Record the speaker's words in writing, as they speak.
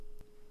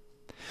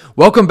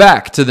Welcome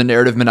back to the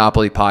Narrative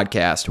Monopoly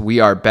podcast. We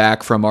are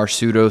back from our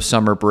pseudo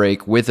summer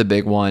break with a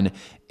big one,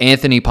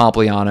 Anthony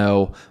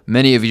Pompliano.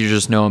 Many of you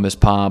just know him as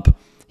Pomp.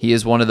 He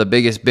is one of the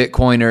biggest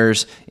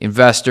Bitcoiners,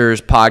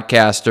 investors,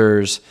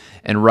 podcasters,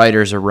 and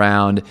writers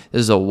around.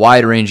 This is a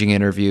wide-ranging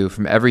interview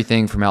from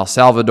everything from El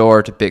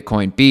Salvador to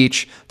Bitcoin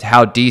Beach to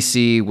how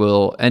DC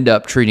will end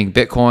up treating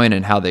Bitcoin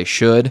and how they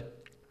should,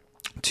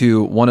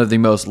 to one of the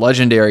most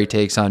legendary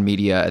takes on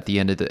media at the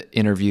end of the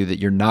interview that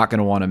you're not going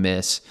to want to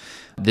miss.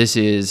 This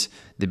is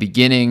the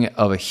beginning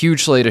of a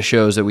huge slate of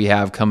shows that we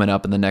have coming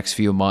up in the next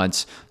few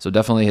months. So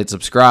definitely hit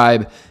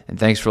subscribe, and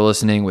thanks for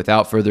listening.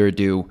 Without further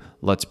ado,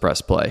 let's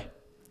press play.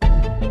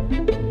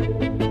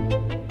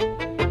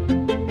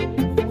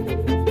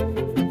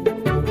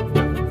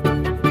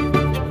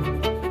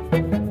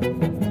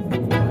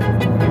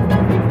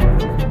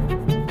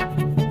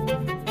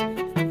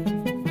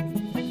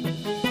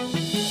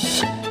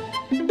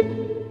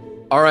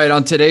 All right,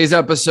 on today's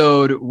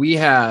episode, we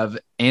have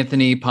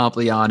Anthony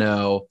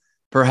Pompliano,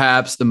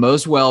 perhaps the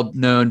most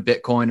well-known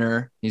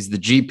Bitcoiner. He's the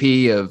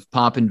GP of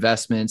Pomp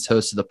Investments,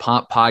 host of the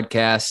Pomp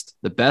Podcast,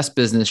 the best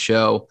business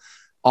show,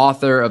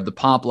 author of the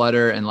Pomp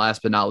Letter, and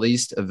last but not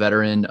least, a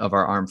veteran of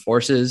our armed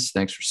forces.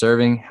 Thanks for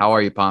serving. How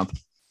are you, Pomp?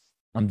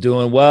 I'm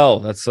doing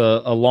well. That's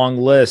a long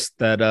list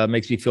that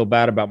makes me feel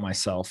bad about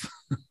myself.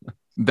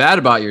 Bad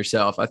about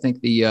yourself? I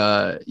think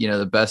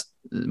the best,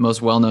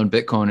 most well-known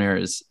Bitcoiner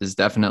is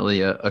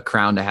definitely a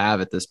crown to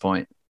have at this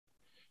point.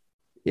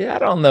 Yeah, I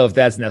don't know if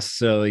that's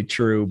necessarily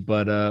true,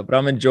 but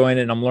I'm enjoying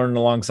it and I'm learning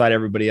alongside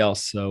everybody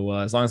else. So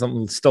as long as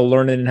I'm still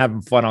learning and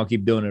having fun, I'll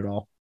keep doing it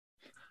all.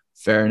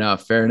 Fair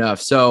enough.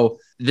 So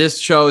this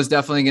show is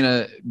definitely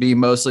going to be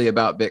mostly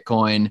about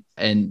Bitcoin,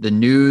 and the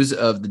news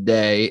of the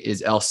day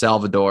is El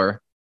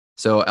Salvador.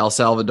 So El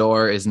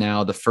Salvador is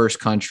now the first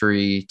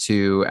country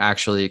to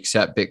actually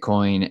accept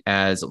Bitcoin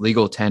as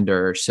legal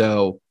tender.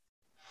 So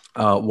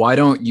why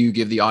don't you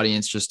give the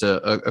audience just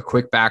a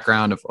quick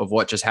background of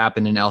what just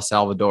happened in El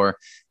Salvador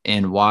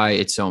and why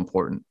it's so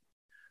important?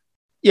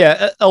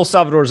 Yeah, El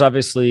Salvador is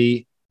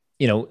obviously,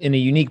 in a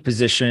unique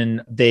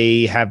position.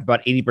 They have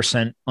about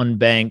 80%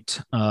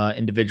 unbanked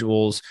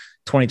individuals.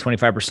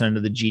 25%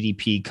 of the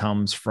GDP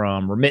comes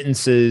from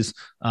remittances,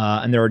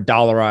 and they're a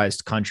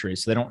dollarized country.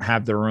 So they don't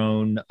have their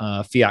own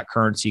fiat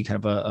currency,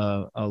 kind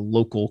of a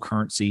local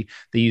currency.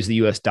 They use the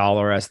US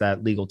dollar as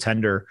that legal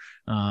tender.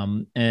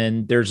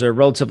 And there's a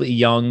relatively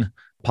young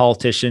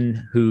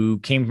politician who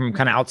came from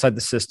kind of outside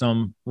the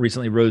system,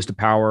 recently rose to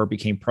power,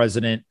 became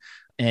president.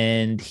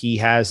 And he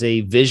has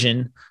a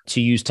vision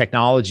to use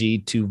technology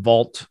to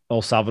vault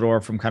El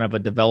Salvador from kind of a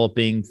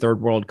developing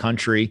third world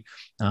country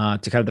to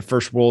kind of the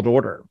first world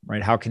order,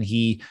 right? How can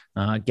he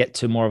get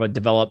to more of a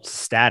developed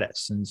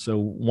status? And so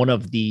one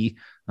of the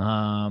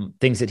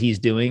things that he's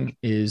doing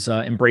is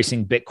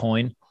embracing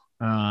Bitcoin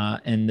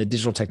and the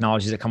digital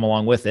technologies that come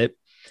along with it.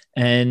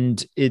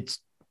 And it's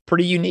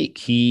pretty unique.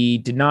 He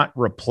did not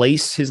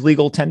replace his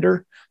legal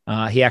tender.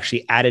 He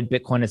actually added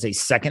Bitcoin as a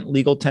second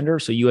legal tender.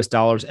 So US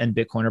dollars and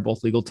Bitcoin are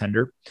both legal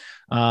tender.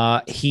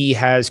 He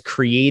has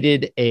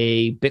created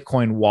a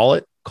Bitcoin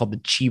wallet called the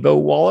Chivo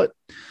wallet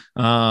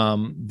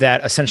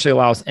that essentially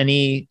allows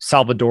any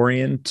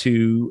Salvadorian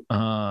to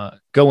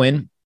go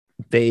in.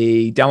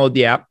 They download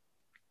the app.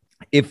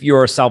 If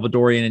you're a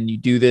Salvadorian and you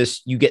do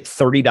this, you get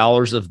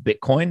 $30 of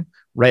Bitcoin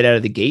right out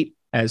of the gate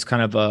as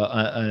kind of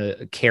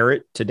a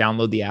carrot to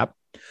download the app.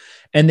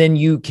 And then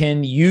you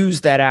can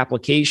use that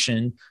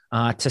application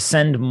to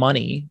send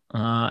money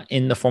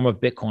in the form of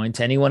Bitcoin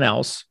to anyone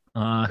else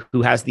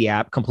who has the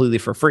app completely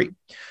for free.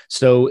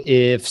 So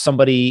if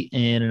somebody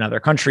in another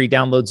country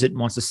downloads it and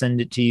wants to send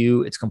it to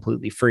you, it's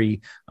completely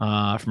free.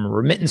 From a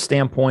remittance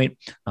standpoint,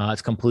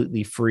 it's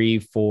completely free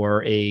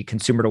for a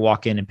consumer to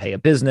walk in and pay a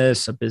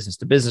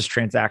business-to-business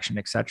transaction,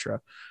 et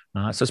cetera.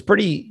 So it's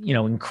pretty,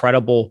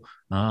 incredible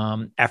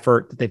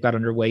effort that they've got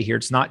underway here.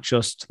 It's not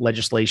just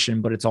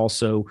legislation, but it's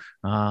also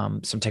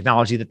some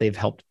technology that they've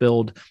helped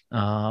build.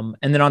 And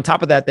then on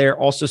top of that, they're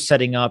also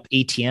setting up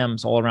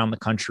ATMs all around the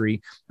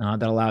country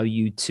that allow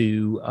you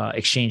to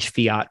exchange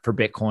fiat for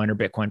Bitcoin or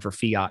Bitcoin for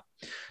fiat.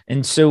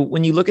 And so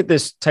when you look at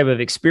this type of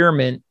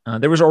experiment,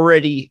 there was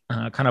already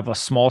kind of a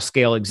small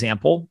scale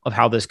example of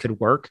how this could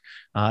work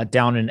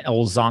down in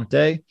El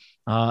Zante,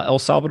 El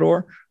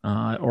Salvador,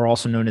 or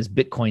also known as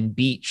Bitcoin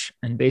Beach.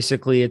 And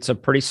basically, it's a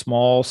pretty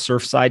small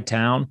surfside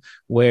town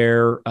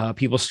where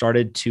people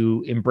started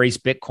to embrace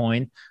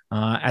Bitcoin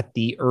at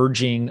the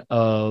urging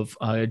of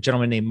a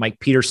gentleman named Mike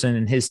Peterson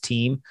and his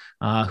team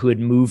who had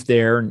moved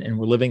there and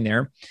were living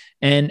there.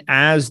 And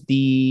as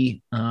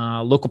the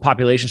local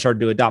population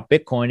started to adopt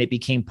Bitcoin, it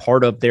became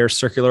part of their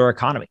circular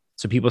economy.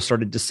 So people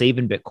started to save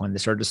in Bitcoin. They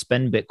started to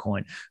spend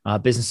Bitcoin.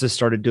 Businesses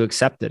started to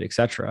accept it, et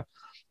cetera.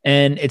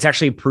 And it's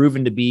actually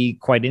proven to be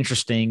quite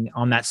interesting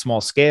on that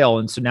small scale.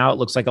 And so now it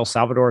looks like El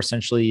Salvador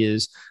essentially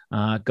is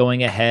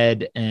going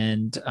ahead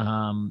and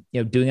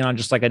doing it on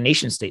just like a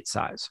nation state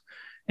size.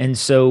 And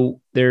so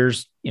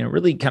there's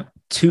really kind of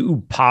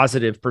two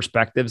positive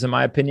perspectives, in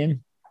my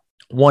opinion.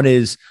 One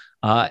is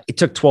It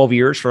took 12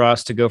 years for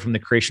us to go from the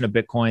creation of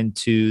Bitcoin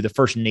to the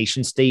first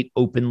nation state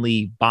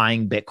openly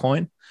buying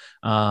Bitcoin,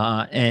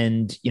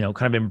 and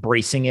kind of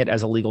embracing it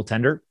as a legal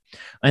tender.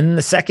 And then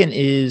the second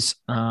is,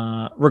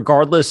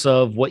 regardless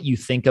of what you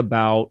think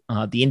about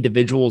the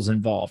individuals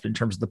involved in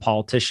terms of the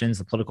politicians,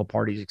 the political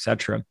parties, et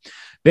cetera,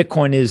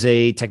 Bitcoin is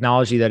a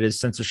technology that is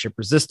censorship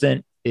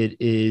resistant. It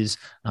is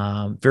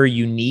very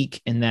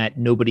unique in that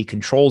nobody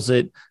controls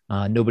it,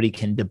 nobody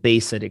can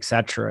debase it, et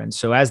cetera. And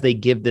so as they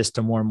give this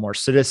to more and more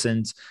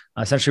citizens,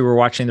 essentially we're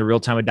watching the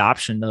real-time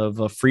adoption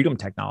of freedom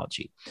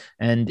technology.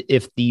 And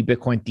if the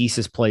Bitcoin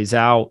thesis plays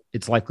out,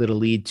 it's likely to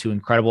lead to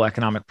incredible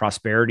economic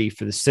prosperity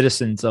for the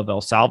citizens of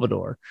El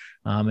Salvador.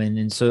 And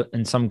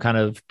in some kind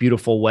of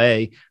beautiful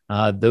way,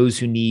 those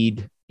who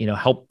need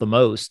help the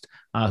most,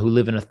 who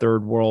live in a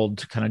third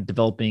world kind of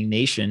developing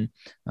nation,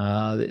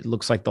 it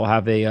looks like they'll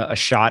have a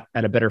shot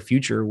at a better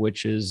future,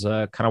 which is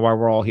kind of why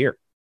we're all here.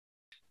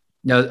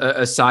 Now,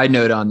 a side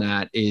note on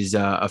that is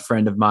a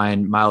friend of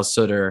mine, Miles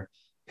Sutter,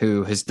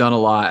 who has done a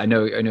lot. I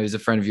know he's a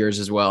friend of yours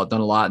as well,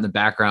 done a lot in the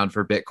background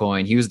for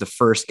Bitcoin. He was the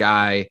first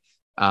guy,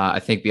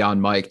 I think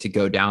beyond Mike, to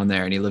go down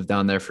there, and he lived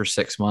down there for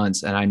 6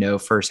 months. And I know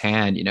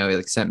firsthand, he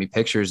like sent me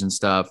pictures and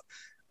stuff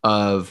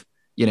of,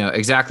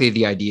 exactly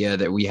the idea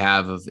that we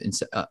have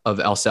of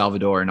El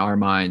Salvador in our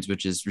minds,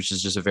 which is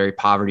just a very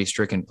poverty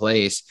stricken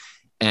place,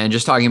 and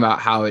just talking about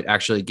how it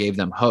actually gave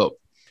them hope.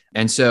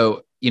 And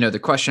so, the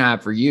question I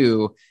have for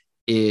you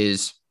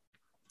is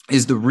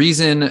the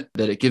reason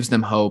that it gives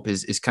them hope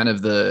is kind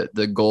of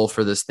the goal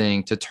for this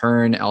thing to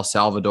turn El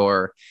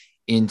Salvador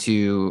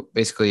into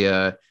basically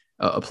a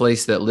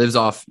place that lives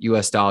off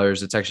US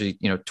dollars. It's actually,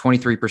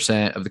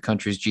 23% of the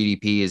country's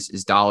GDP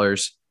is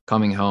dollars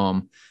coming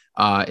home.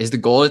 Is the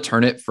goal to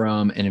turn it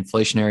from an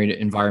inflationary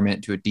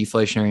environment to a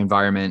deflationary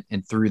environment,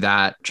 and through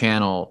that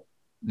channel,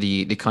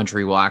 the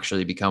country will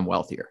actually become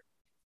wealthier?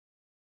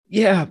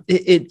 Yeah,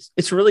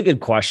 it's a really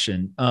good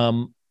question.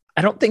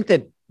 I don't think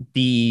that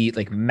the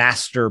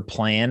master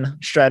plan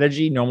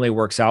strategy normally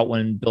works out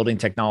when building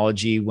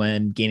technology,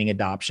 when gaining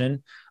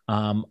adoption.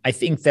 I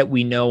think that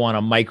we know on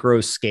a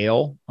micro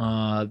scale,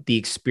 the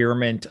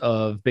experiment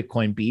of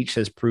Bitcoin Beach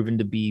has proven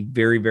to be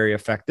very, very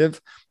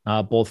effective,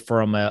 both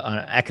from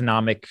an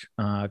economic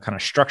kind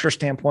of structure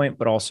standpoint,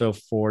 but also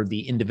for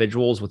the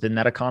individuals within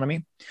that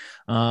economy.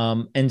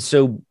 And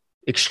so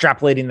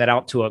extrapolating that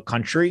out to a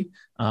country,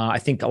 I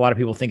think a lot of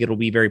people think it'll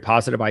be very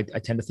positive. I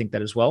tend to think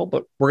that as well,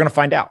 but we're going to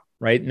find out,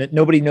 right?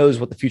 Nobody knows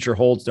what the future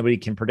holds. Nobody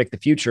can predict the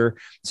future.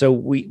 So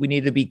we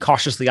need to be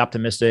cautiously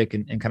optimistic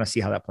and kind of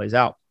see how that plays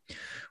out.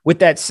 With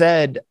that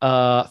said,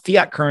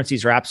 fiat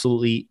currencies are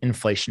absolutely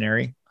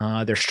inflationary.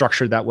 They're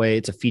structured that way.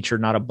 It's a feature,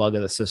 not a bug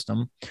of the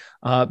system.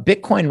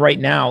 Bitcoin right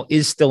now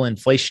is still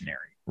inflationary,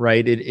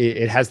 right?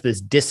 It has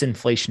this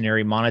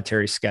disinflationary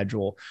monetary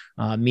schedule,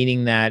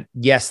 meaning that,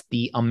 yes,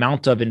 the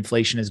amount of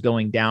inflation is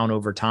going down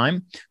over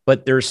time,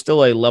 but there's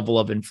still a level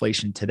of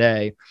inflation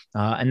today,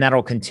 and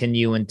that'll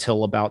continue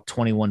until about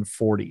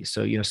 2140.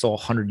 So, still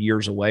 100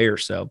 years away or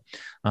so.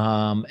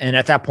 And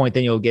at that point,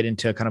 then you'll get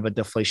into kind of a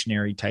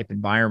deflationary type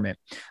environment.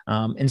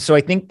 And so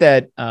I think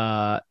that,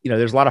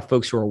 there's a lot of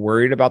folks who are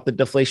worried about the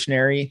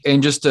deflationary.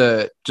 And just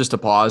to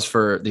pause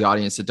for the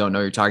audience that don't know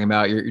what you're talking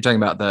about, you're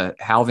talking about the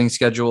halving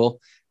schedule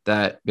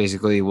that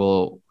basically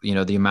will,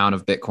 the amount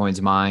of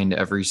Bitcoins mined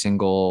every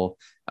single,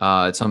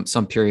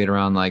 some period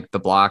around like the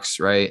blocks,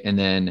 right? And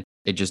then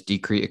it just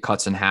it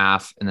cuts in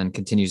half and then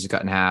continues to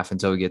cut in half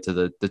until we get to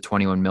the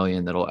 21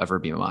 million that'll ever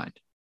be mined.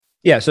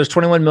 Yeah, so there's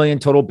 21 million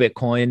total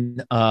Bitcoin.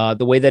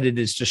 The way that it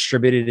is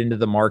distributed into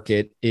the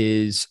market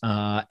is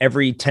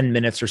every 10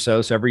 minutes or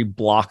so every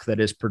block that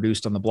is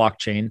produced on the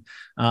blockchain,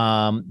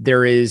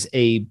 there is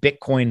a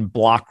Bitcoin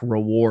block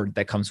reward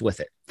that comes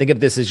with it. Think of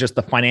this as just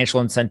the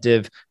financial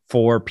incentive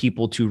for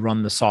people to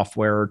run the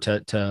software,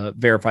 to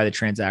verify the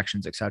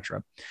transactions, et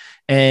cetera.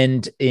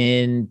 And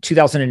in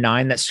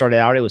 2009, that started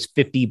out, it was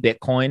 50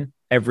 Bitcoin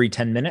every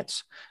 10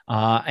 minutes.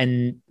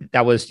 And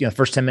that was,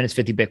 first 10 minutes,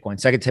 50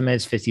 Bitcoin, second 10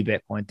 minutes, 50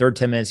 Bitcoin, third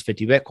 10 minutes,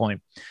 50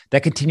 Bitcoin.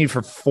 That continued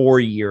for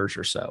 4 years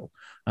or so.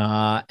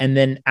 And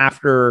then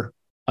after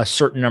a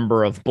certain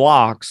number of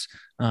blocks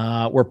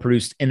were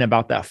produced in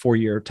about that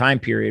 4-year time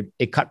period,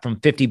 it cut from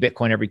 50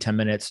 Bitcoin every 10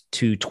 minutes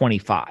to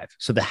 25.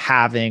 So the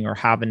halving or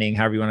halvening,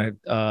 however you want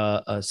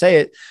to say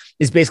it,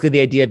 is basically the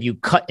idea of you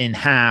cut in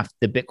half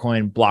the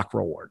Bitcoin block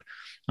reward.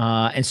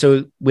 And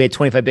so we had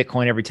 25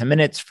 Bitcoin every 10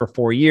 minutes for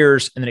 4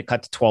 years, and then it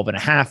cut to 12 and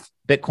a half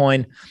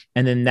Bitcoin.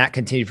 And then that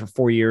continued for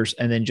 4 years.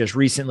 And then just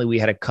recently we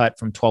had a cut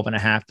from 12 and a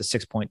half to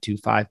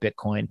 6.25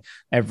 Bitcoin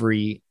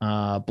every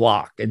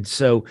block. And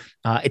so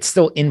it's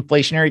still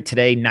inflationary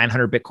today.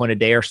 900 Bitcoin a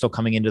day are still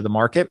coming into the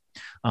market.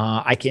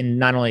 I can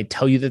not only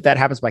tell you that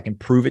happens, but I can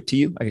prove it to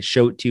you. I can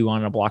show it to you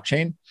on a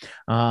blockchain.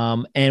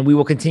 And we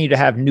will continue to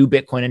have new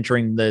Bitcoin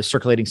entering the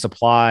circulating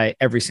supply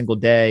every single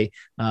day,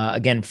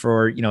 again,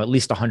 for, at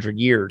least 100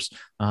 years.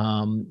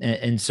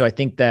 And so I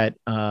think that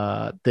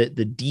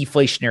the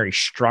deflationary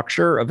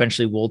structure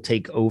eventually will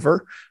take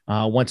over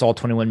once all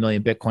 21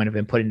 million Bitcoin have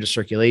been put into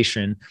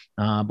circulation.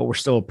 But we're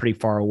still pretty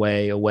far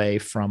away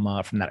from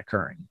that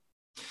occurring.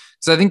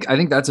 So I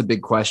think that's a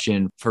big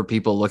question for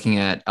people looking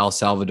at El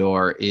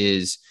Salvador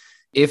is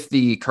if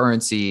the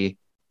currency,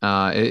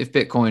 if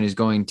Bitcoin is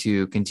going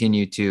to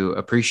continue to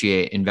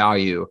appreciate in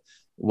value,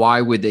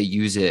 why would they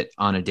use it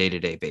on a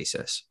day-to-day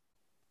basis?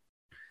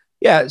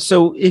 Yeah.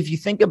 So if you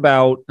think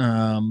about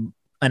an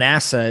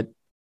asset,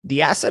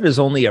 the asset is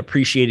only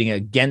appreciating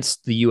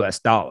against the US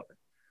dollar.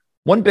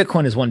 One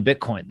Bitcoin is one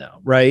Bitcoin, though,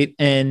 right?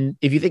 And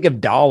if you think of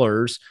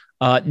dollars,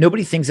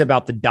 nobody thinks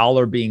about the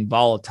dollar being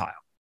volatile.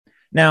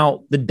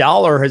 Now, the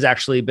dollar has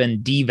actually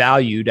been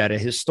devalued at a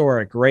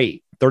historic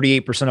rate.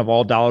 38% of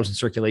all dollars in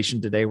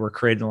circulation today were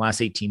created in the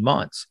last 18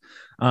 months.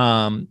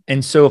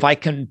 And so if I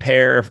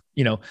compare,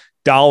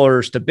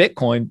 dollars to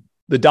Bitcoin,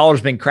 the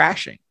dollar's been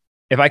crashing.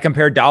 If I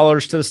compare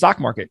dollars to the stock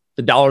market,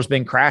 the dollar's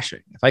been crashing.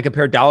 If I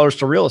compare dollars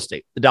to real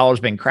estate, the dollar's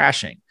been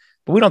crashing.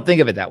 But we don't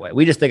think of it that way.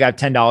 We just think I have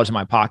 $10 in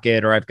my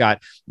pocket, or I've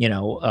got,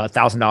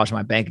 $1,000 in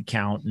my bank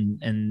account,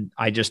 and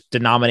I just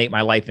denominate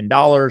my life in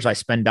dollars. I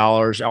spend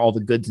dollars. All the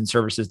goods and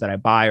services that I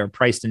buy are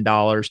priced in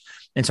dollars.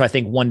 And so I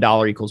think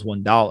 $1 equals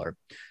 $1.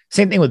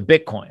 Same thing with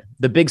Bitcoin.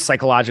 The big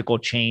psychological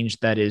change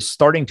that is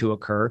starting to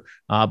occur,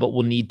 but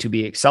will need to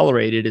be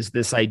accelerated, is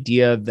this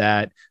idea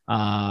that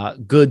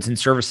goods and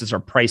services are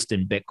priced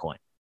in Bitcoin,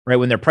 right?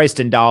 When they're priced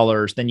in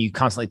dollars, then you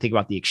constantly think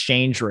about the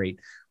exchange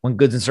rate. When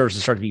goods and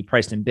services start to be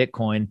priced in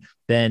Bitcoin,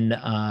 then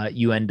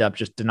you end up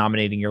just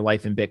denominating your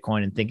life in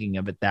Bitcoin and thinking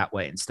of it that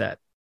way instead.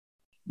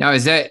 Now,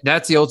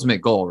 that's the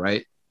ultimate goal,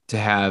 right? To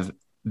have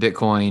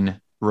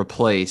Bitcoin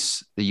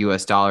replace the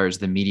US dollar as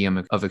the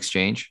medium of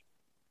exchange?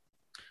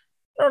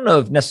 I don't know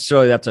if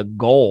necessarily that's a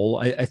goal.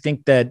 I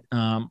think that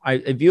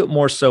I view it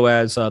more so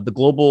as the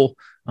global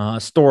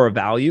store of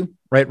value,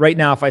 right? Right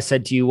now, if I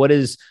said to you, what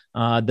is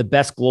the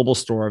best global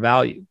store of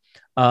value?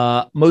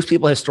 Most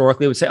people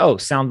historically would say, oh,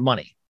 sound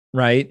money,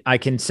 right? I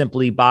can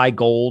simply buy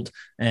gold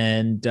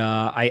and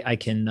I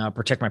can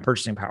protect my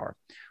purchasing power.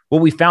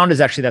 What we found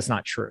is actually that's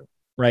not true,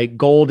 right?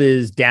 Gold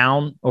is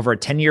down over a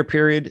 10-year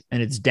period,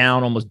 and it's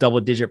down almost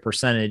double-digit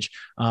percentage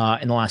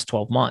in the last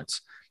 12 months.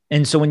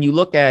 And so when you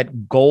look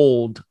at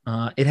gold,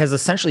 it has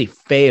essentially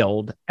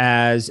failed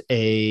as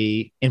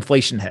a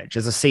inflation hedge,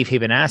 as a safe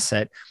haven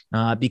asset,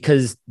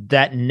 because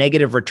that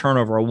negative return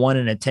over a 1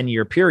 and a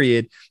 10-year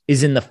period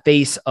is in the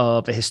face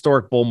of a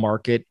historic bull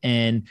market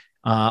and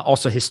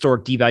also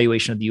historic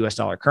devaluation of the US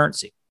dollar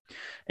currency.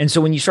 And so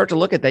when you start to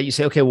look at that, you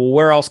say, okay, well,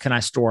 where else can I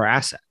store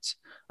assets?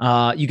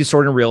 You can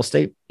store it in real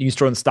estate. You can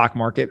store it in the stock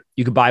market.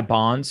 You could buy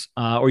bonds,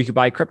 or you could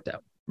buy crypto,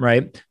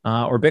 right?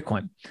 Or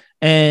Bitcoin.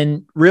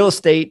 And real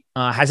estate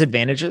has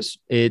advantages.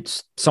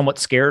 It's somewhat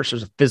scarce.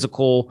 There's a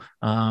physical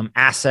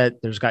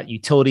asset. There's got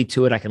utility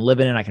to it. I can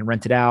live in it. I can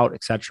rent it out,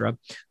 et cetera.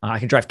 I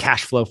can drive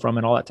cash flow from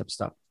it, all that type of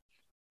stuff.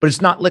 But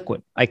it's not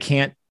liquid. I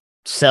can't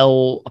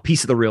sell a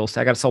piece of the real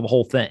estate. I got to sell the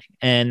whole thing.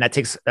 And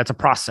that's a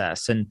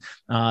process. And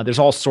there's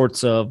all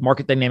sorts of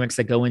market dynamics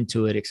that go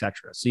into it, et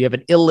cetera. So you have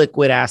an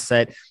illiquid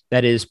asset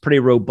that is pretty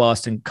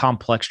robust and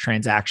complex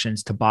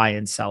transactions to buy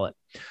and sell it.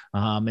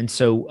 And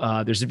so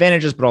there's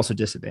advantages, but also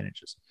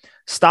disadvantages.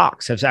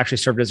 Stocks have actually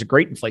served as a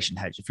great inflation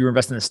hedge. If you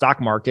invest in the stock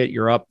market,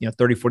 you're up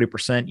 30,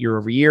 40% year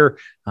over year,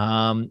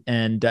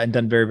 and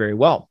done very, very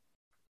well.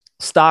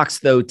 Stocks,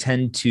 though,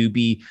 tend to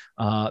be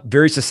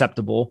very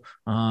susceptible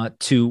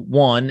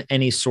to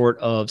any sort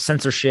of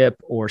censorship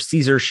or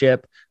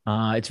seizureship.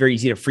 It's very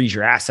easy to freeze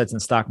your assets in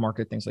the stock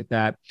market, things like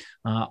that.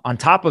 On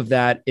top of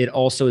that, it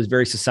also is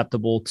very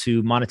susceptible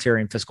to monetary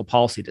and fiscal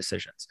policy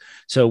decisions.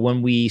 So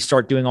when we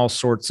start doing all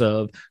sorts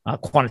of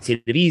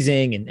quantitative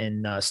easing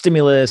and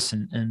stimulus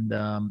and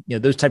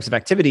those types of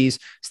activities,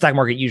 stock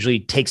market usually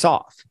takes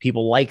off.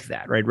 People like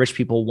that, right? Rich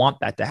people want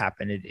that to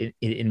happen. It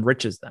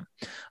enriches them.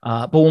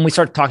 But when we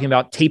start talking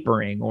about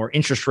tapering or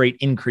interest rate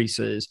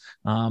increases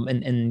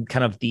and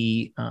kind of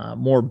the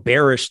more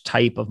bearish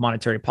type of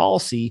monetary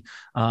policy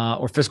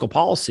or fiscal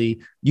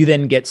policy, you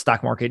then get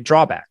stock market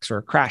drawbacks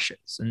or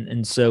crashes.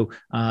 And so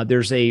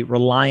there's a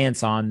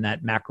reliance on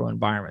that macro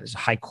environment. There's a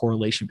high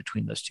correlation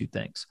between those two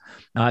things.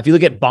 If you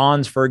look at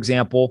bonds, for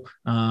example,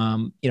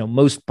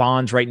 most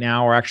bonds right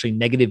now are actually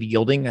negative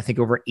yielding. I think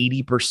over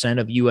 80%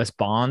 of US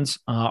bonds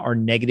are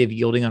negative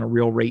yielding on a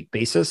real rate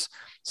basis.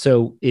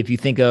 So if you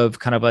think of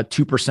kind of a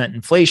 2%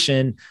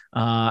 inflation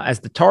as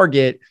the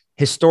target,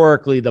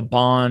 historically, the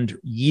bond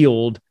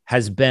yield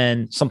has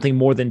been something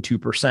more than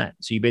 2%.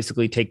 So you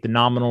basically take the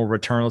nominal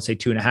return, let's say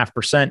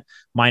 2.5%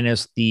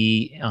 minus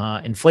the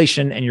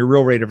inflation, and your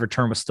real rate of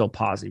return was still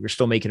positive. You're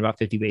still making about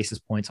 50 basis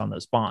points on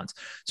those bonds.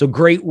 So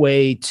great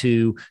way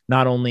to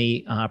not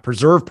only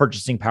preserve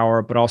purchasing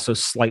power, but also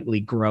slightly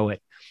grow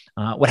it.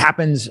 What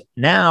happens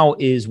now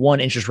is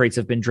interest rates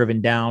have been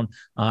driven down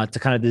to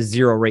kind of the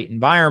zero rate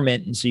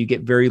environment. And so you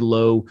get very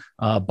low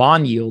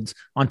bond yields.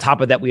 On top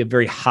of that, we have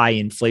very high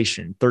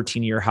inflation,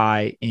 13-year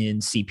high in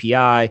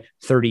CPI,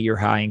 30-year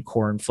high in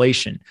core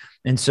inflation.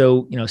 And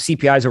so,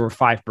 CPI is over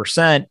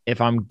 5%. If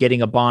I'm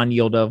getting a bond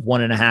yield of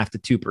 1.5%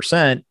 to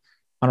 2%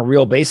 on a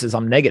real basis,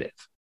 I'm negative.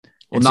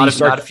 Well,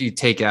 not if you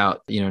take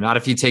out, not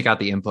if you take out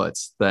the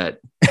inputs that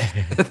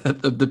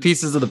the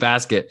pieces of the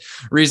basket.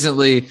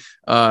 Recently,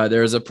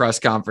 there was a press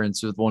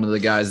conference with one of the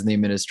guys in the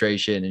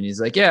administration, and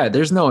he's like, yeah,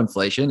 there's no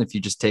inflation if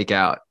you just take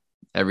out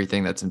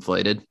everything that's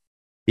inflated.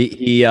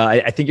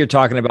 I think you're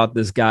talking about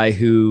this guy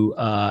who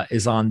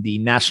is on the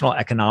National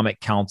Economic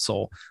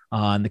Council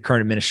in the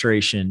current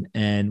administration.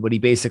 And what he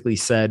basically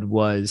said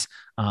was,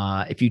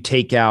 if you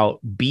take out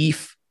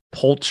beef,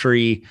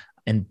 poultry,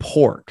 and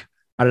pork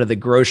out of the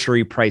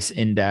grocery price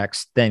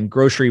index, then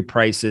grocery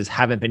prices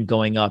haven't been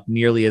going up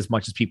nearly as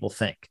much as people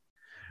think.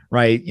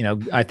 Right.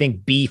 I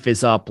think beef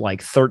is up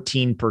like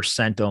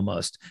 13%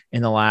 almost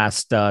in the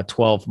last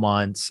 12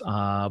 months.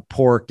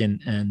 Pork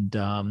and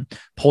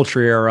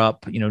poultry are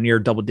up, near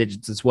double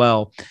digits as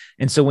well.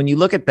 And so when you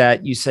look at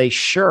that, you say,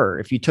 sure,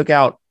 if you took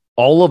out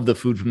all of the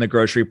food from the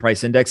grocery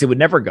price index, it would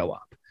never go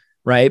up.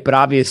 Right. But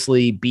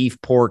obviously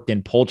beef, pork,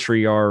 and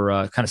poultry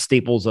are kind of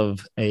staples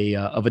of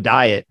a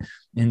diet.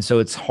 And so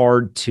it's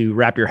hard to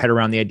wrap your head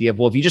around the idea of,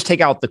 well, if you just take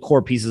out the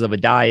core pieces of a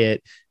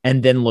diet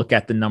and then look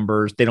at the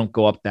numbers, they don't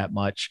go up that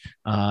much.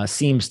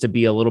 Seems to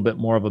be a little bit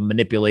more of a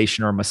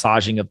manipulation or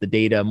massaging of the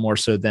data more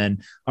so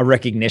than a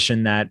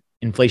recognition that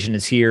inflation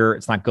is here.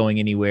 It's not going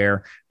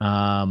anywhere.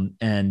 And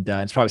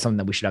it's probably something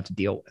that we should have to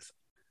deal with.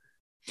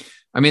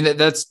 I mean,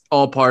 that's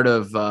all part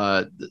of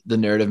the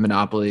narrative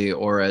monopoly,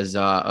 or as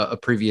a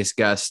previous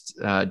guest,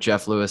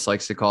 Jeff Lewis,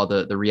 likes to call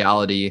the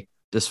reality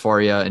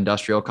dysphoria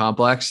industrial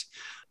complex.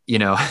 You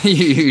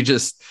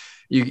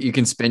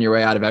can spin your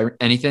way out of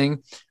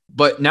anything.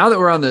 But now that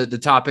we're on the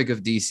topic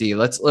of DC,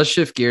 let's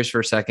shift gears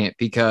for a second,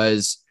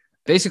 because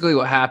basically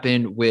what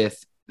happened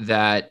with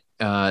that,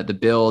 the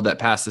bill that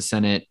passed the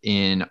Senate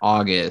in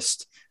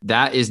August,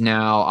 that is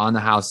now on the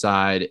House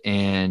side,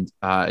 and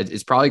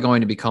it's probably going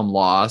to become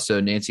law.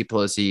 So Nancy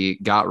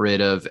Pelosi got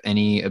rid of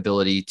any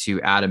ability to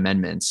add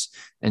amendments.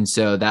 And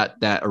so that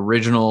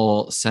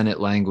original Senate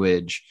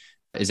language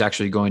is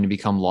actually going to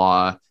become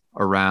law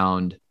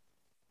around,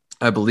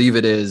 I believe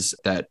it is,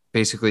 that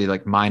basically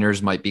like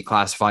minors might be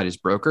classified as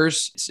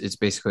brokers. It's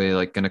basically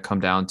like going to come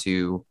down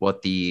to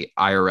what the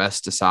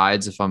IRS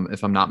decides, if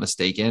I'm not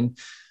mistaken.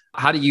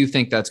 How do you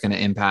think that's going to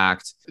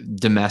impact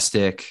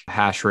domestic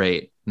hash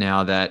rate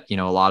now that, a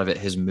lot of it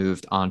has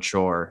moved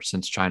onshore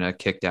since China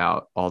kicked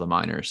out all the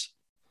miners?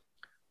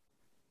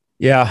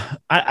 Yeah,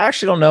 I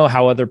actually don't know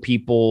how other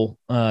people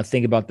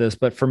think about this,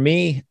 but for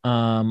me,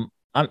 I'm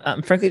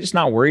frankly just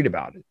not worried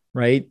about it.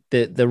 Right.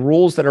 The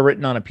rules that are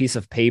written on a piece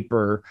of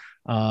paper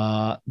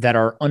that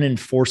are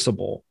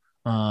unenforceable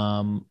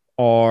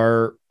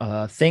are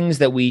things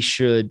that we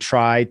should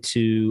try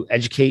to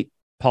educate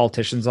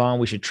politicians on.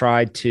 We should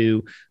try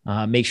to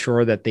make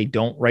sure that they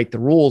don't write the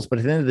rules, but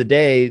at the end of the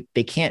day,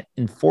 they can't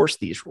enforce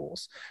these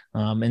rules.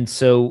 And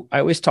so I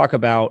always talk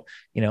about,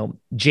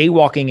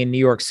 jaywalking in New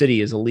York City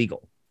is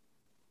illegal,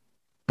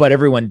 but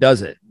everyone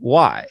does it.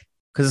 Why?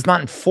 Because it's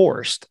not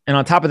enforced. And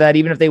on top of that,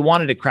 even if they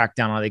wanted to crack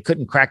down on it, they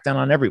couldn't crack down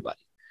on everybody.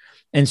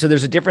 And so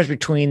there's a difference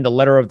between the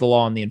letter of the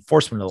law and the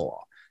enforcement of the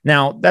law.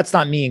 Now, that's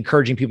not me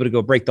encouraging people to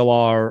go break the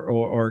law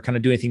or kind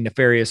of do anything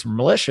nefarious or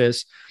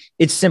malicious.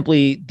 It's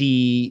simply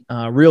the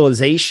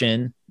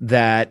realization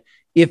that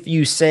if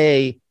you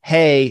say,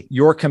 hey,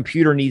 your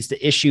computer needs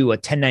to issue a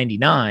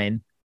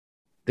 1099,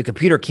 the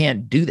computer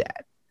can't do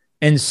that.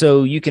 And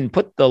so you can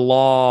put the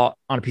law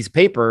on a piece of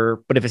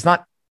paper, but if it's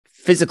not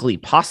physically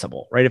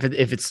possible, right?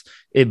 If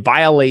it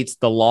violates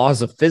the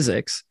laws of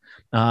physics,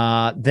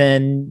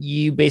 then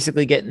you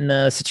basically get in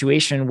a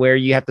situation where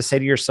you have to say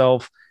to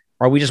yourself,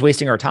 are we just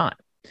wasting our time?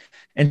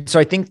 And so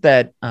I think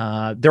that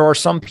there are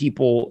some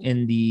people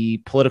in the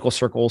political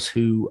circles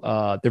who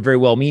they're very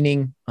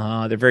well-meaning,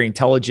 they're very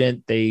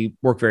intelligent, they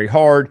work very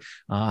hard,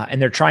 and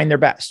they're trying their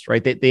best,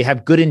 right? They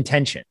have good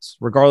intentions,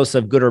 regardless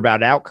of good or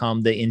bad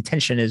outcome. The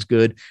intention is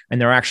good, and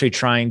they're actually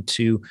trying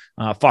to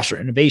foster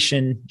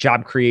innovation,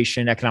 job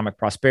creation, economic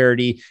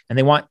prosperity, and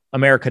they want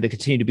America to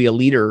continue to be a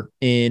leader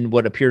in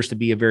what appears to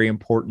be a very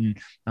important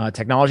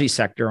technology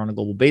sector on a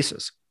global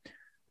basis.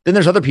 Then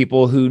there's other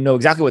people who know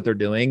exactly what they're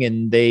doing,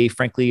 and they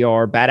frankly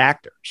are bad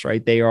actors,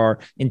 right? They are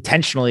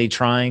intentionally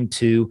trying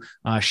to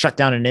shut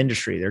down an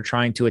industry. They're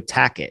trying to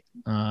attack it.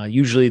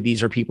 Usually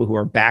these are people who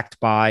are backed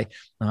by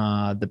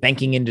the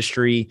banking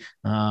industry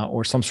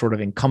or some sort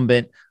of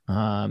incumbent,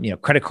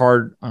 credit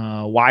card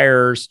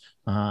wires,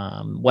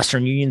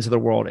 Western unions of the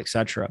world, et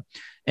cetera.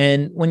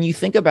 And when you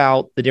think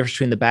about the difference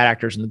between the bad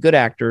actors and the good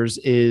actors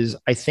is,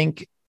 I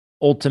think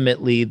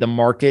ultimately the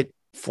market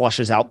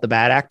flushes out the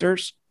bad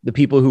actors, the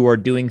people who are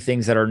doing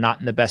things that are not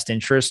in the best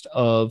interest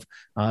of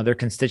their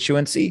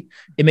constituency.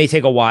 It may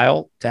take a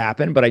while to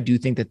happen, but I do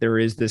think that there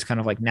is this kind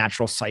of like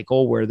natural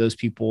cycle where those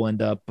people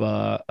end up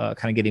kind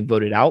of getting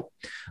voted out.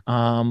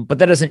 But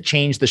that doesn't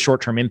change the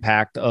short-term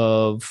impact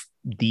of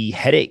the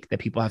headache that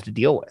people have to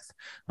deal with.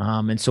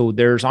 And so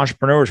there's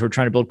entrepreneurs who are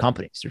trying to build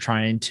companies. They're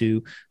trying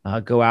to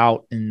go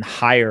out and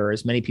hire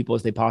as many people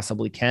as they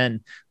possibly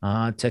can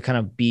to kind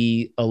of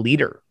be a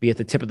leader, be at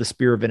the tip of the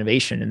spear of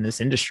innovation in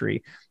this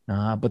industry.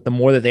 But the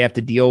more that they have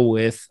to deal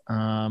with,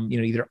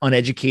 either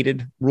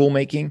uneducated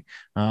rulemaking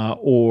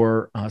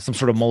or some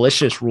sort of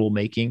malicious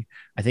rulemaking,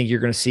 I think you're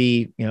going to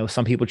see,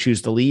 some people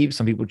choose to leave,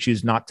 some people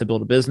choose not to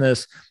build a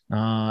business,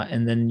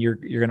 and then you're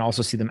going to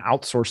also see them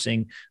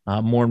outsourcing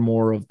more and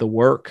more of the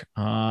work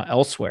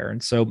elsewhere.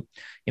 And so,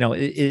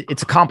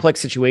 it's a complex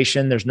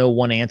situation. There's no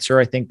one answer,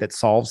 I think, that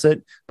solves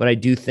it. But I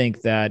do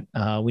think that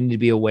we need to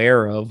be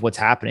aware of what's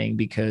happening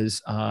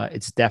because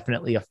it's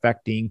definitely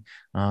affecting,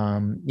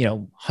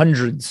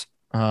 hundreds,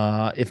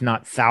 if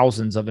not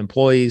thousands of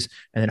employees,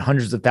 and then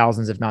hundreds of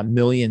thousands, if not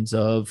millions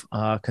of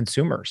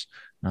consumers.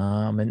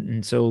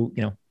 And so,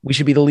 we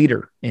should be the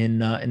leader in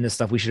this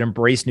stuff. We should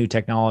embrace new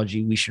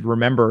technology. We should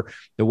remember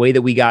the way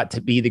that we got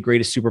to be the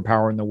greatest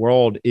superpower in the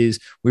world is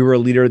we were a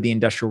leader of the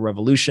Industrial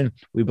Revolution.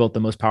 We built the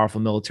most powerful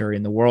military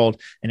in the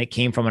world. And it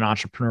came from an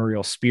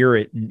entrepreneurial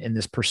spirit and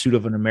this pursuit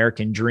of an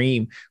American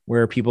dream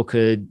where people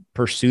could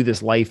pursue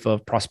this life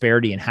of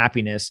prosperity and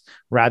happiness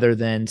rather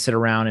than sit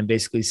around and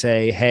basically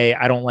say, hey,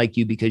 I don't like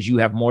you because you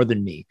have more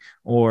than me,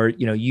 or,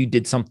 you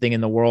did something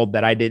in the world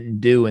that I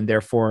didn't do, and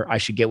therefore I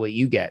should get what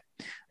you get.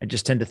 I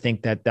just tend to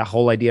think that the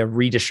whole idea of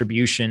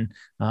redistribution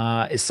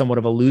is somewhat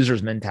of a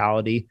loser's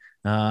mentality.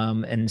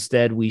 And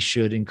instead, we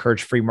should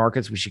encourage free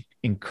markets. We should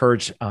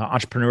encourage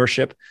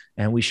entrepreneurship,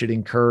 and we should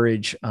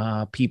encourage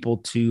people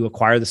to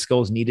acquire the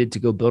skills needed to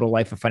go build a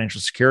life of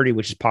financial security,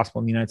 which is possible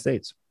in the United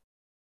States.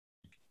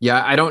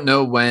 Yeah, I don't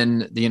know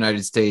when the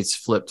United States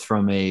flipped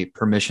from a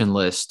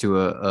permissionless to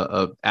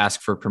a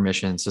ask for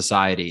permission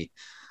society,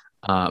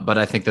 but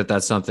I think that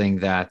that's something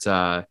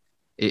that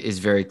is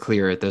very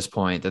clear at this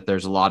point, that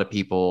there's a lot of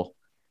people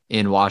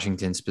in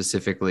Washington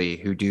specifically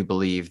who do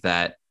believe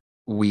that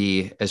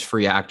we as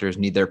free actors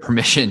need their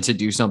permission to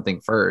do something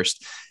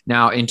first.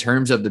 Now, in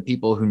terms of the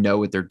people who know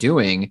what they're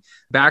doing,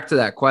 back to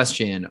that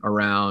question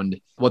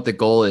around what the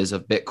goal is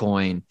of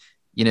Bitcoin,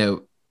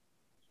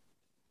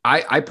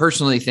 I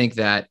personally think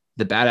that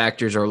the bad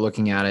actors are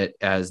looking at it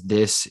as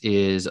this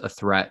is a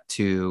threat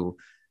to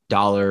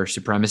dollar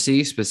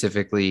supremacy,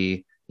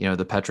 specifically,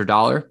 the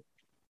petrodollar.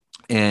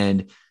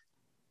 And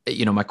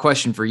my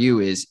question for you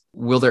is,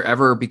 will there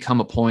ever become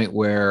a point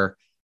where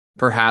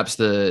perhaps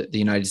the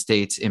United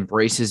States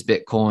embraces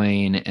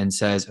Bitcoin and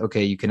says,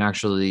 okay, you can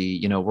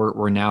actually,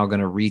 we're now going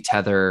to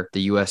retether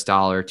the US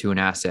dollar to an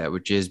asset,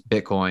 which is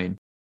Bitcoin?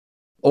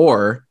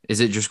 Or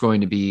is it just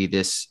going to be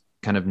this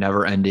kind of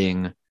never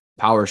ending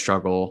power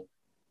struggle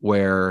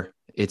where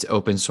it's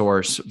open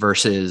source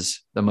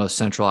versus the most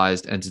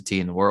centralized entity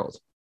in the world?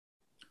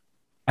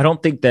 I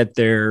don't think that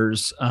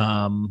there's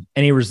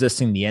any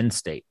resisting the end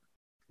state.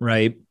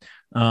 Right.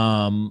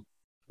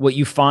 What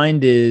you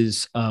find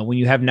is when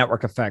you have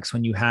network effects,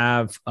 when you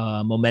have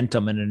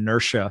momentum and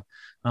inertia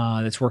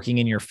that's working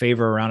in your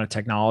favor around a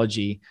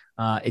technology,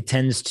 it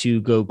tends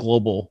to go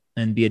global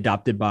and be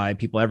adopted by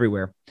people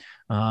everywhere.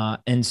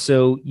 And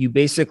so you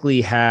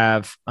basically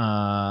have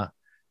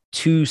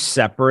two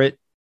separate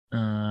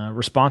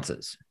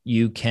responses.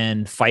 You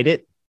can fight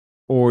it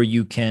or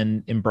you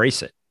can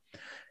embrace it.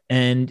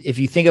 And if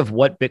you think of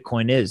what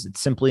Bitcoin is, it's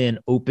simply an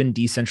open,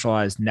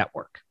 decentralized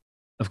network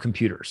of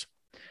computers.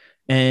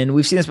 And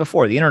we've seen this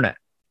before, the internet.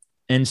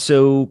 And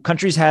so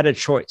countries had a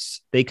choice.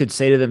 They could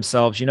say to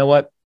themselves, you know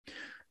what,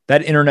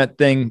 that internet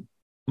thing,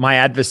 my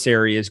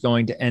adversary is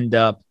going to end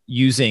up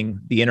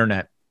using the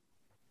internet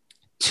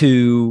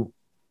to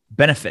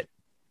benefit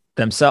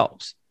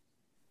themselves.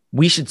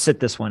 We should sit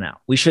this one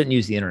out. We shouldn't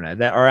use the internet.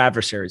 That our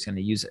adversary is going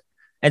to use it.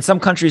 And some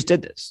countries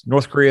did this.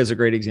 North Korea is a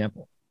great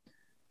example.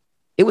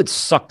 It would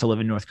suck to live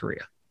in North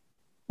Korea.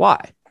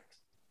 Why?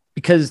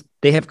 Because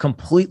they have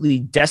completely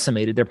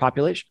decimated their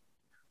population.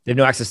 They have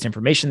no access to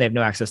information. They have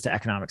no access to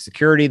economic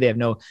security. They have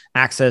no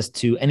access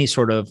to any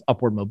sort of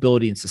upward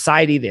mobility in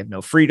society. They have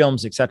no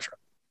freedoms, etc.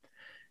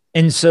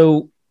 And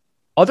so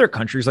other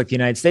countries like the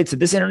United States said,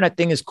 this internet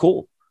thing is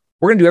cool.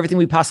 We're going to do everything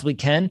we possibly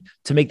can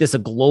to make this a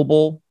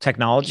global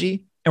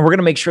technology. And we're going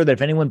to make sure that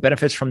if anyone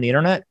benefits from the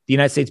internet, the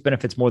United States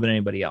benefits more than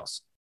anybody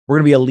else. We're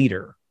going to be a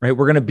leader, right?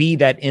 We're going to be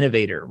that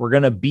innovator. We're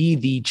going to be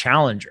the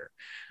challenger.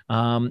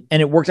 And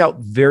it worked out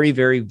very,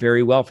 very,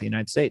 very well for the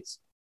United States.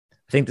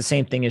 I think the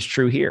same thing is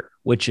true here,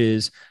 which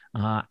is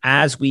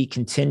as we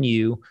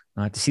continue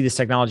to see this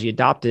technology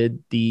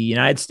adopted, the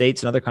United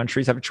States and other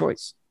countries have a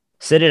choice.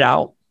 Sit it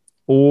out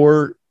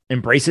or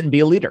embrace it and be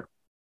a leader.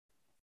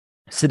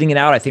 Sitting it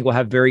out, I think, will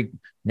have very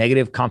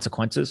negative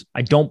consequences.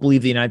 I don't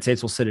believe the United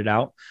States will sit it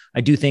out.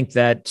 I do think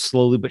that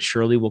slowly but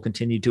surely we'll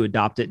continue to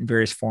adopt it in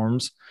various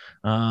forms.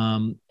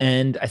 And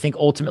I think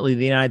ultimately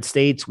the United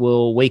States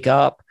will wake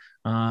up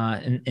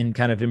and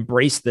kind of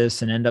embrace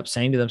this and end up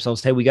saying to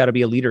themselves, hey, we got to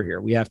be a leader here.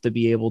 We have to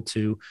be able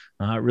to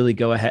really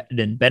go ahead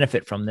and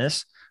benefit from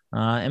this.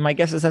 And my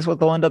guess is that's what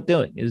they'll end up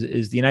doing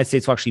is the United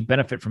States will actually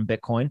benefit from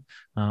Bitcoin.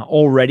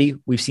 Already,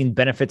 we've seen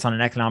benefits on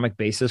an economic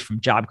basis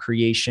from job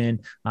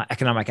creation,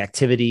 economic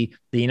activity.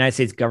 The United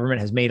States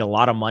government has made a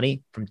lot of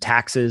money from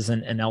taxes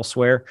and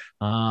elsewhere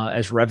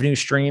as revenue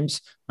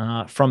streams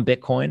from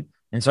Bitcoin.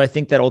 And so I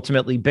think that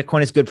ultimately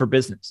Bitcoin is good for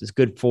business. It's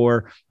good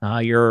for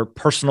your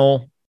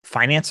personal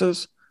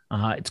finances.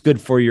 It's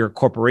good for your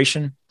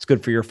corporation. It's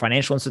good for your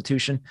financial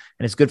institution,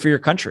 and it's good for your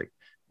country.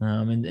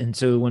 And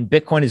so when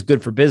Bitcoin is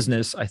good for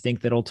business, I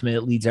think that ultimately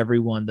it leads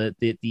everyone that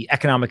the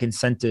economic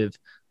incentive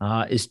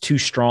is too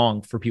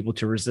strong for people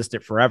to resist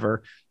it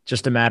forever.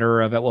 Just a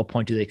matter of at what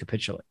point do they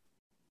capitulate.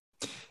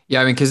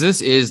 Yeah, I mean, because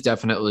this is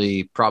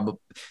definitely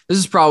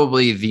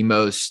probably the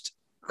most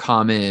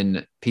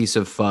common piece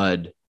of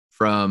FUD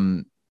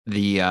from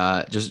the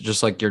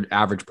just like your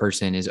average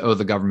person is, oh,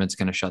 the government's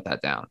going to shut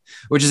that down,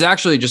 which is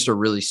actually just a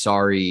really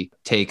sorry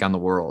take on the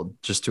world,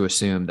 just to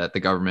assume that the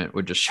government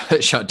would just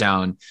shut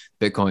down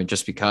Bitcoin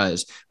just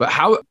because. But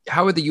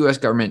how would the U.S.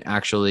 government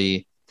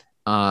actually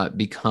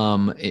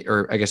become,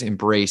 or I guess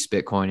embrace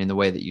Bitcoin in the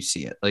way that you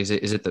see it? Like, is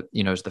it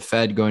is the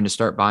Fed going to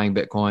start buying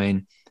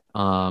Bitcoin?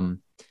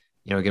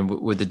 Again,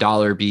 would the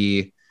dollar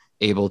be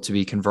able to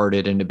be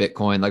converted into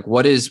Bitcoin? Like,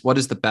 what is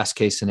the best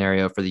case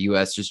scenario for the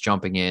U.S. just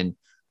jumping in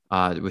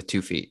with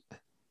 2 feet?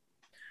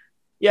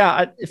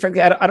 Yeah,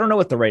 frankly, I don't know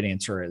what the right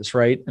answer is,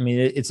 right? I mean,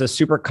 it's a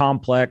super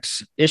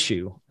complex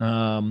issue.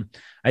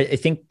 I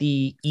think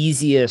the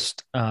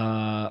easiest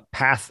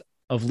path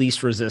of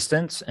least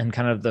resistance and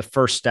kind of the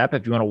first step,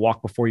 if you want to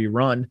walk before you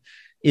run,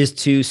 is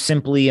to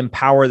simply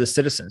empower the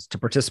citizens to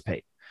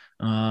participate.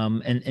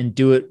 And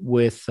do it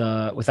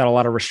without a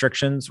lot of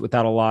restrictions,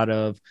 without a lot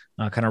of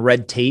kind of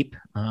red tape,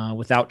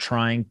 without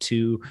trying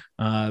to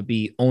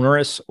be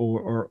onerous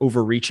or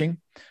overreaching.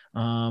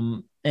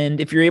 And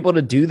if you're able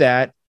to do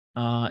that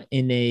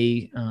in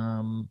a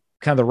kind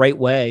of the right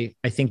way,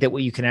 I think that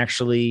what you can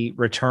actually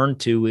return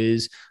to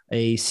is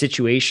a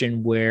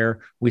situation where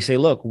we say,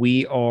 look,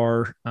 we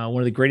are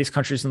one of the greatest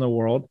countries in the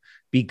world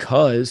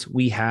because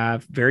we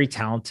have very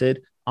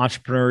talented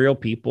entrepreneurial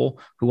people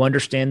who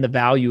understand the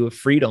value of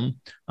freedom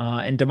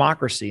and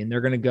democracy. And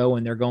they're going to go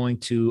and they're going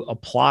to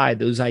apply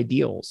those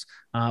ideals,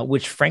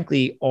 which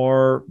frankly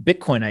are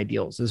Bitcoin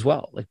ideals as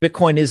well. Like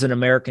Bitcoin is an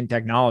American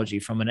technology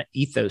from an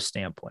ethos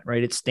standpoint,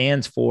 right? It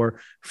stands for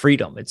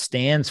freedom. It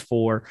stands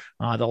for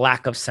the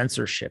lack of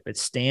censorship. It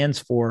stands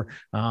for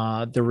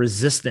the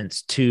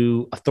resistance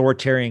to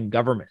authoritarian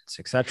governments,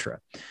 et cetera.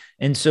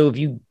 And so if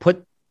you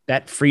put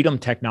that freedom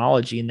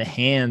technology in the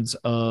hands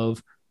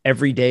of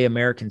everyday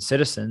American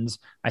citizens,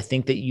 I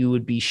think that you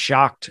would be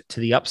shocked to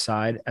the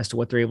upside as to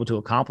what they're able to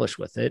accomplish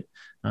with it.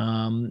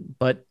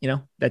 But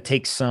that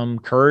takes some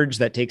courage,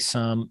 that takes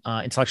some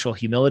intellectual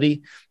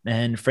humility,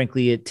 and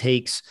frankly, it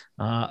takes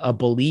a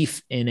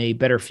belief in a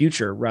better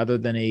future rather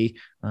than a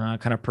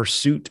kind of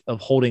pursuit of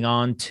holding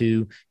on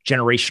to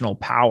generational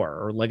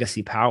power or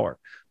legacy power.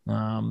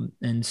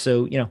 And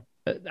so,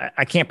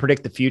 I can't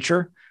predict the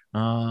future.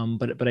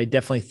 But I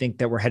definitely think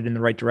that we're headed in the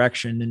right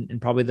direction.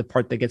 And probably the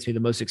part that gets me the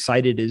most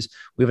excited is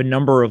we have a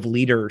number of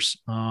leaders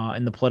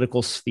in the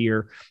political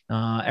sphere,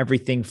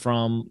 everything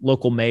from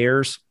local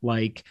mayors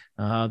like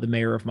the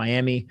mayor of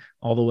Miami,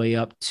 all the way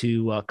up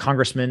to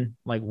congressmen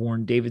like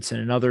Warren Davidson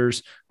and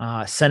others,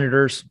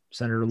 senators,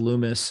 Senator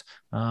Loomis,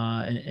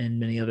 and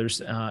many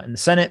others in the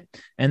Senate,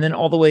 and then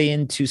all the way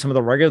into some of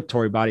the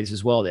regulatory bodies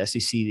as well, the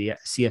SEC, the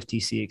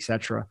CFTC, et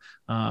cetera,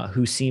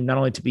 who seem not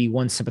only to be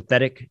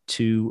sympathetic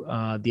to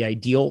the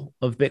ideal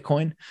of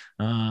Bitcoin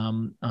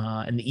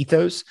and the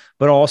ethos,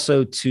 but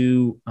also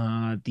to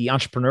the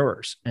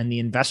entrepreneurs and the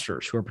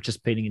investors who are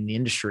participating in the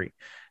industry.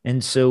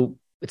 And so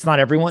it's not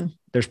everyone.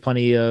 There's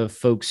plenty of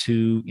folks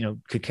who,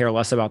 could care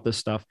less about this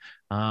stuff.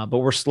 But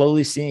we're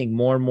slowly seeing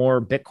more and more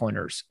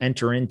Bitcoiners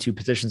enter into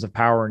positions of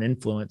power and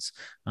influence.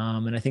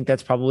 And I think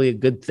that's probably a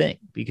good thing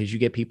because you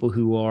get people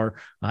who are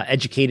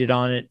educated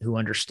on it, who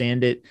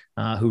understand it,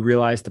 who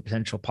realize the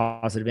potential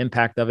positive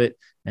impact of it,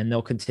 and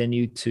they'll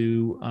continue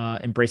to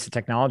embrace the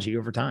technology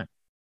over time.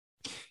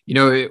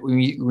 When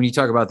you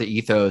talk about the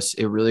ethos,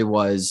 it really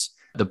was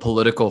the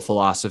political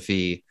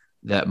philosophy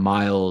that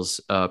Miles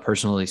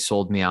personally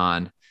sold me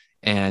on.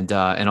 And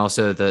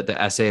also the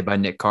essay by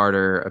Nick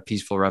Carter, A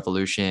Peaceful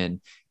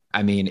Revolution.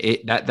 I mean,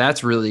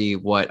 that's really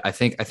what I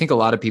think. I think a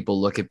lot of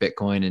people look at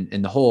Bitcoin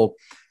and the whole,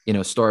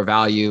 store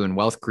value and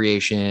wealth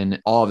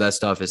creation, all of that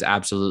stuff is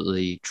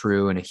absolutely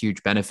true and a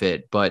huge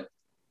benefit. But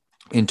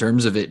in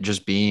terms of it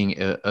just being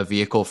a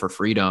vehicle for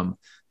freedom,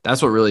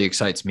 that's what really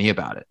excites me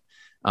about it.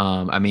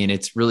 I mean,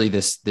 it's really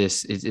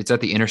it's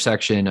at the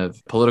intersection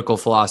of political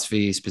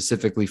philosophy,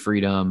 specifically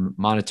freedom,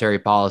 monetary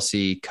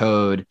policy,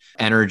 code,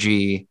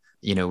 energy.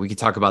 We could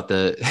talk about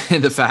the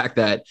the fact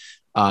that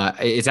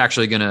it's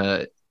actually going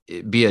to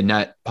be a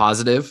net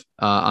positive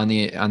on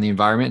the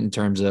environment in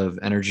terms of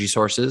energy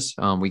sources.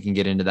 We can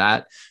get into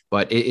that,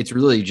 but it's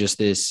really just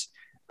this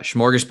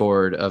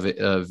smorgasbord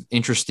of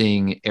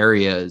interesting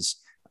areas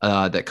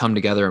that come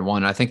together in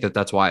one. I think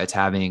that's why it's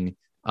having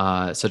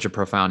such a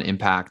profound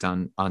impact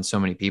on so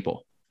many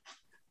people.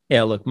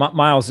 Yeah, look,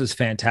 Miles is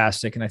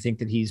fantastic. And I think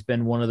that he's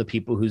been one of the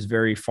people who's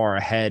very far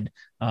ahead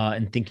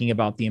in thinking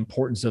about the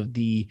importance of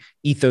the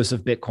ethos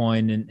of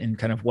Bitcoin and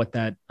kind of what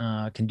that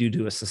can do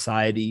to a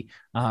society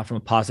from a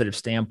positive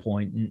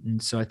standpoint.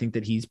 And so I think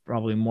that he's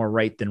probably more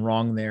right than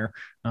wrong there.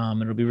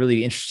 And it'll be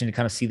really interesting to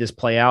kind of see this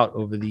play out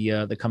over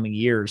the coming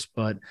years.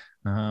 But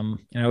I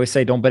always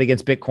say, don't bet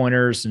against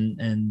Bitcoiners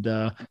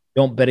and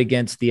don't bet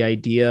against the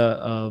idea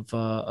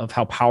of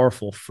how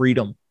powerful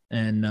freedom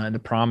and the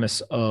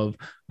promise of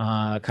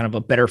kind of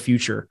a better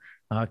future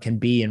can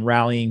be in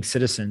rallying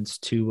citizens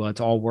to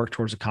all work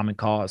towards a common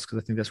cause. Because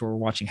I think that's what we're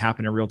watching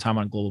happen in real time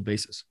on a global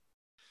basis.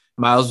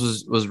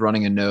 Miles was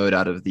running a node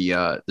out of the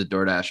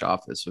DoorDash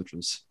office,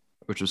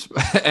 which was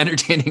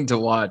entertaining to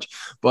watch.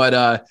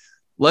 But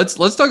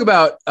let's talk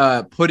about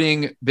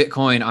putting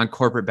Bitcoin on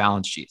corporate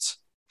balance sheets.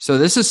 So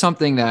this is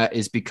something that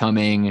is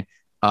becoming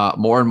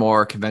more and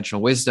more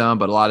conventional wisdom,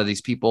 but a lot of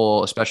these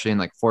people, especially in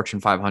like Fortune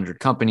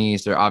 500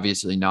 companies, they're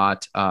obviously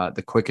not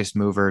the quickest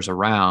movers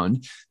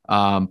around.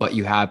 But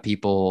you have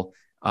people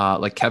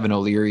like Kevin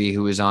O'Leary,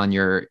 who is on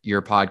your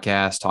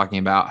podcast, talking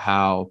about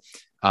how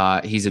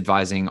he's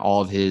advising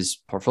all of his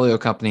portfolio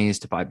companies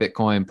to buy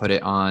Bitcoin, put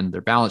it on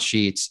their balance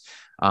sheets.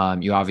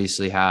 You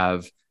obviously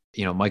have,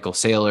 Michael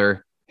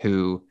Saylor,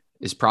 who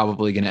is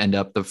probably going to end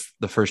up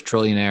the first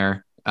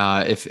trillionaire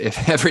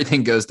if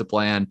everything goes to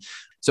plan.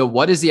 So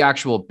what is the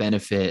actual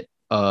benefit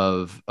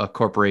of a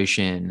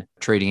corporation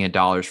trading in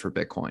dollars for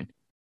Bitcoin?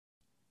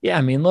 Yeah,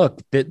 I mean,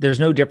 look, there's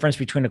no difference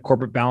between a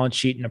corporate balance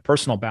sheet and a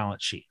personal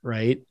balance sheet,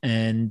 right?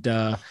 And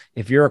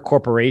if you're a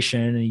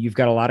corporation and you've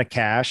got a lot of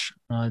cash,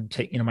 Michael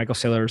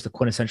Saylor is the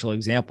quintessential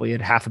example. He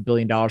had $500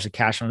 million of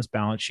cash on his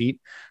balance sheet,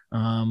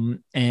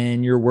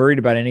 and you're worried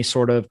about any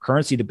sort of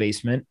currency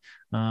debasement.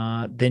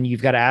 Then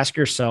you've got to ask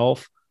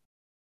yourself,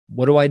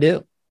 what do I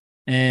do?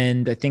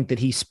 And I think that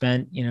he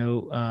spent,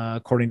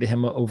 according to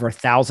him, over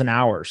 1,000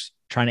 hours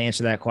trying to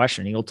answer that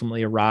question. He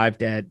ultimately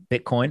arrived at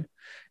Bitcoin.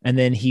 And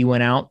then he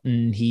went out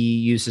and he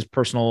used his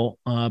personal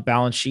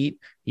balance sheet.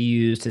 He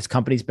used his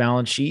company's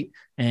balance sheet.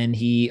 And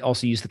he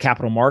also used the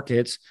capital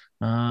markets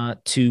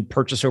to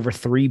purchase over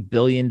 $3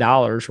 billion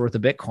worth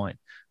of Bitcoin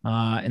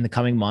in the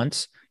coming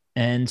months.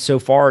 And so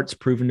far, it's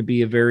proven to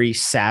be a very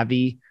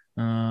savvy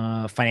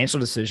financial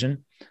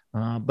decision.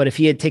 But if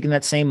he had taken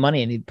that same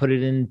money and he'd put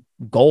it in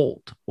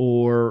gold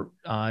or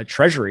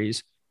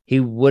treasuries, he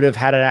would have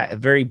had a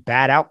very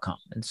bad outcome.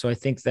 And so I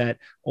think that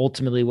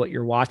ultimately what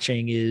you're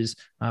watching is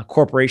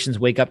corporations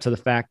wake up to the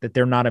fact that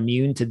they're not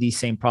immune to these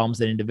same problems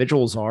that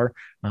individuals are.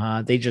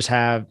 They just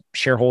have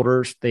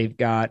shareholders. They've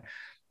got,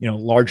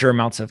 larger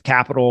amounts of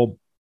capital.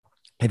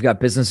 They've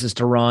got businesses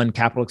to run,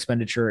 capital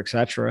expenditure, et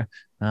cetera.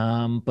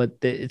 But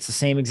it's the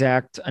same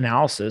exact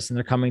analysis and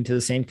they're coming to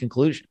the same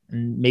conclusion.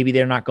 And maybe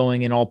they're not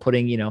going and all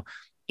putting,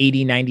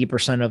 80,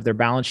 90% of their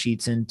balance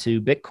sheets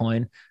into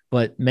Bitcoin,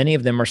 but many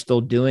of them are still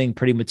doing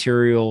pretty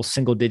material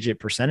single digit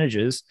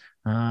percentages,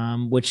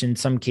 which in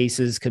some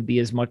cases could be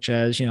as much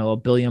as,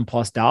 $1 billion+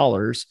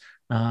 dollars.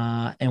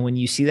 And when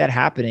you see that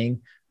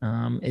happening,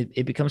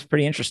 it becomes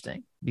pretty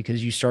interesting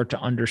because you start to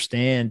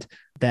understand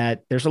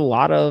that there's a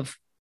lot of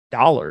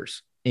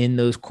dollars in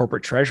those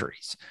corporate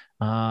treasuries.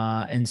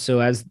 And so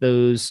as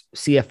those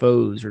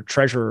CFOs or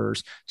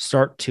treasurers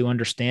start to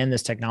understand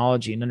this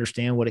technology and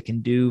understand what it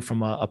can do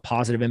from a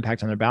positive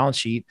impact on their balance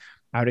sheet,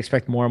 I would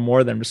expect more and more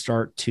of them to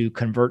start to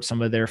convert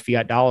some of their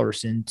fiat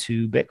dollars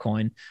into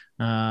Bitcoin.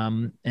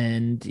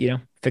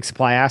 Fixed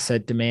supply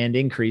asset demand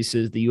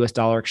increases, the US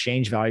dollar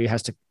exchange value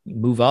has to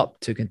move up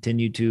to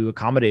continue to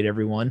accommodate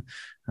everyone.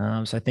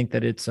 So I think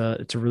that it's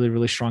a really,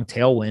 really strong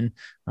tailwind,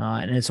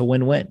 and it's a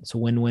win-win. It's a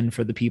win-win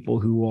for the people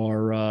who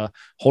are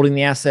holding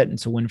the asset, and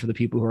it's a win for the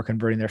people who are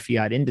converting their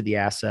fiat into the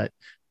asset.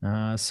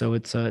 So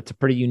it's a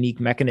pretty unique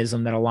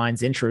mechanism that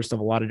aligns interest of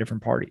a lot of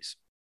different parties.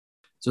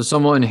 So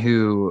someone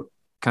who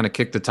kind of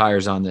kicked the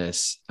tires on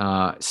this,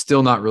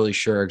 still not really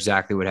sure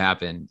exactly what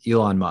happened,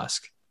 Elon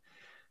Musk.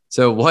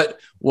 So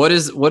what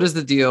is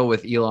the deal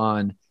with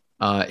Elon,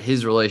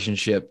 his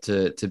relationship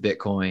to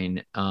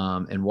Bitcoin,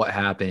 and what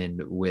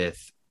happened with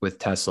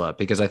Tesla?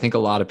 Because I think a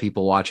lot of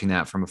people watching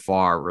that from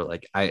afar were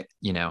like, I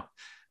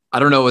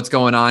don't know what's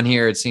going on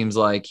here. It seems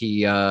like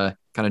he kind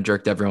of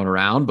jerked everyone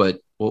around,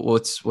 but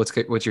what's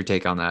your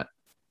take on that?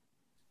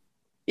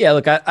 Yeah,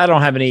 look, I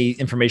don't have any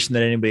information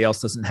that anybody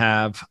else doesn't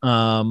have.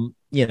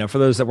 For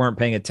those that weren't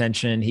paying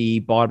attention, he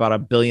bought about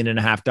 $1.5 billion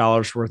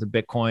worth of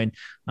Bitcoin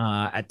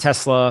at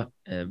Tesla.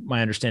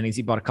 My understanding is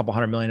he bought a couple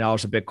 $100 million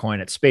of Bitcoin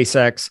at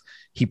SpaceX.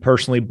 He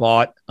personally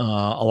bought a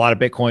lot of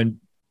Bitcoin.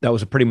 That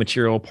was a pretty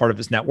material part of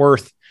his net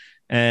worth.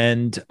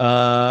 And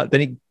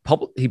then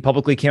he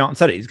publicly came out and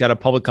said it. He's got a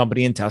public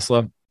company in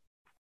Tesla.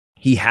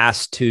 He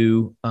has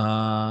to,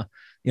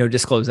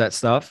 disclose that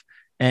stuff.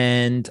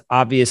 And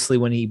obviously,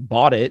 when he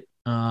bought it,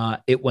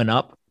 it went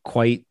up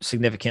quite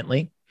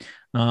significantly.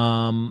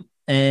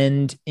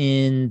 And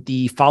in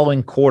the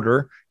following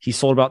quarter, he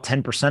sold about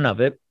 10%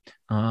 of it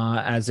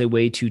as a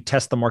way to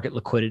test the market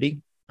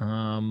liquidity,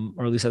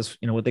 or at least that's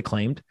what they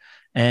claimed.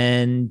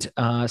 And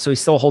so he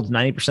still holds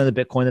 90% of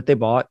the Bitcoin that they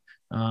bought.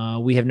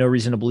 We have no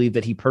reason to believe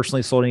that he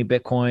personally sold any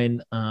Bitcoin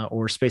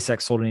or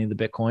SpaceX sold any of the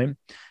Bitcoin.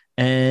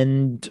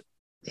 And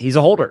he's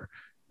a holder.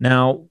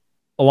 Now,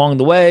 along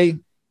the way,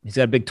 he's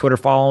got a big Twitter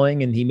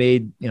following, and he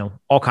made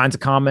all kinds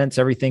of comments,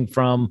 everything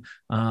from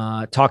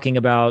talking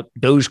about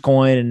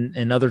Dogecoin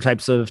and other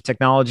types of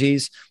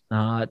technologies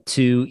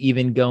to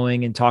even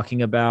going and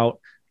talking about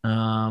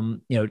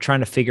trying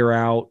to figure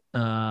out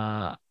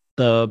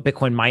the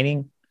Bitcoin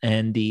mining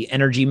and the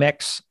energy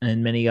mix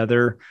and many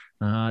other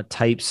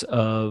types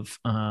of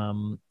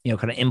kind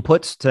of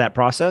inputs to that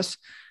process.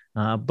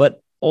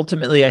 But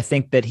ultimately, I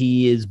think that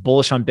he is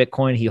bullish on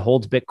Bitcoin. He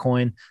holds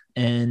Bitcoin,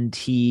 and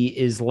he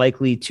is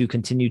likely to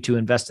continue to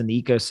invest in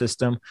the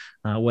ecosystem,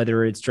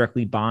 whether it's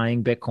directly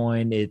buying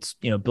Bitcoin, it's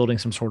building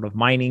some sort of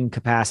mining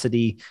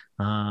capacity,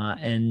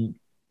 and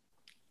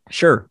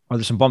sure, are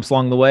there some bumps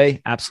along the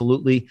way?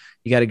 Absolutely.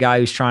 You got a guy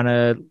who's trying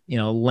to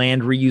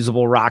land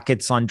reusable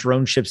rockets on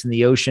drone ships in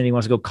the ocean. He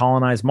wants to go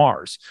colonize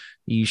Mars.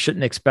 You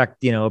shouldn't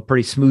expect a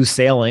pretty smooth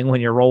sailing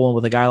when you're rolling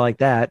with a guy like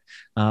that.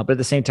 But at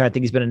the same time, I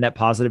think he's been a net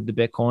positive to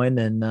Bitcoin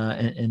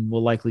and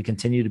will likely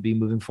continue to be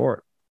moving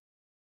forward.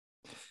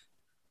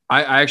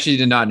 I actually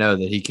did not know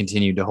that he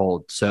continued to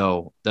hold.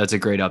 So that's a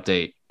great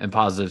update and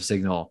positive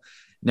signal.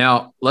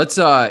 Now let's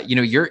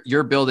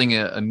you're building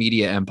a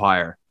media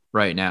empire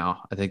right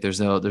now. I think there's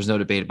no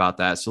debate about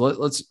that. So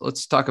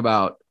let's talk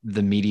about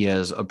the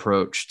media's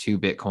approach to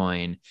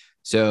Bitcoin.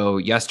 So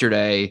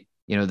yesterday,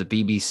 the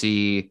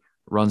BBC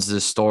runs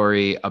this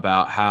story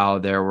about how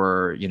there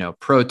were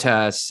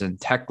protests and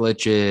tech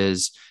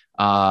glitches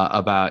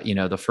about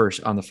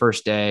the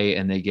first day,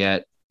 and they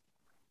get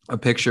a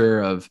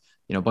picture of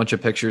a bunch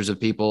of pictures of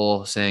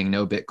people saying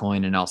no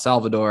Bitcoin in El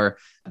Salvador.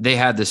 They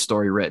had this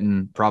story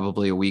written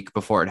probably a week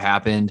before it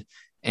happened,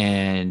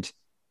 and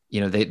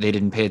they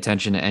didn't pay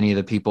attention to any of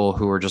the people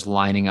who were just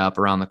lining up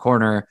around the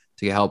corner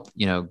to help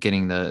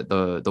getting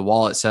the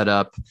wallet set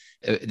up.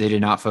 They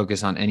did not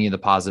focus on any of the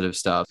positive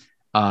stuff.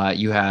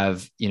 You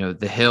have The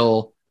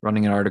Hill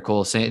running an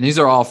article saying, and these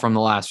are all from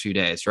the last few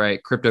days, right?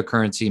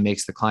 Cryptocurrency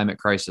makes the climate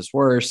crisis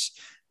worse.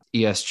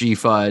 ESG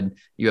FUD.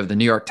 You have the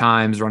New York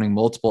Times running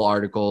multiple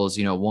articles,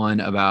 one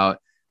about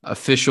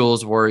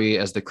officials worry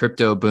as the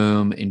crypto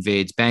boom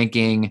invades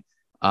banking.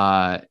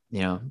 God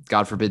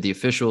forbid the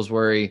officials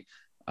worry.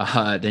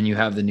 Then you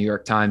have the New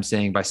York Times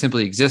saying, by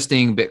simply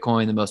existing,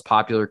 Bitcoin, the most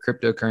popular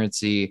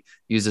cryptocurrency,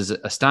 uses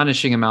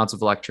astonishing amounts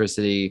of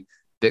electricity.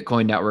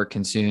 Bitcoin network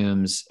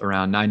consumes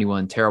around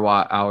 91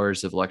 terawatt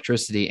hours of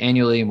electricity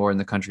annually, more than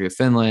the country of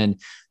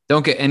Finland.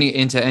 Don't get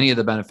into any of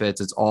the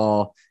benefits. It's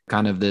all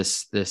kind of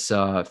this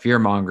fear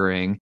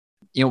mongering.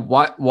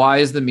 Why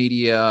is the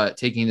media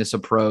taking this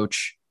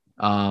approach?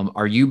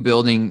 Are you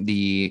building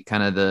the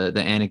kind of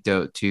the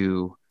anecdote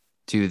to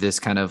this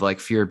kind of like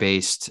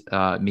fear-based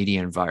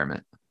media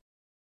environment?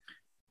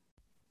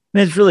 I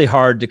mean, it's really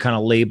hard to kind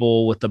of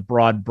label with the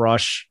broad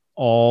brush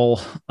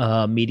all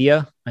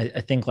media.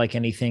 I think like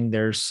anything,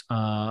 there's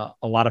a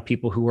lot of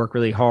people who work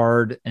really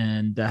hard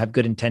and have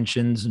good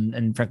intentions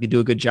and frankly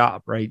do a good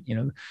job, right?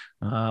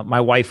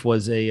 My wife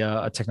was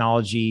a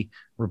technology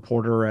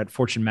reporter at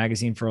Fortune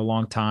magazine for a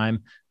long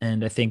time.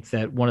 And I think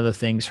that one of the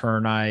things her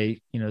and I,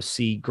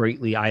 see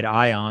greatly eye to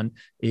eye on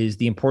is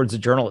the importance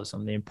of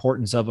journalism, the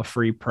importance of a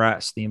free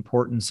press, the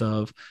importance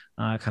of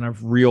kind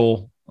of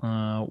real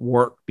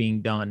work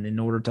being done in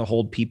order to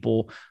hold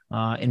people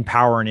in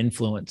power and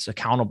influence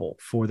accountable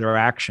for their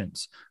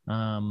actions.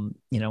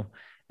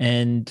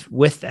 And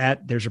with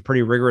that, there's a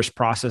pretty rigorous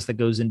process that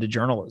goes into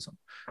journalism.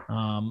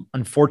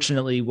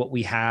 Unfortunately, what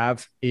we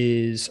have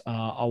is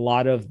a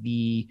lot of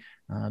the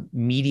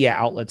media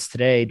outlets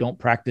today don't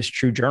practice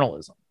true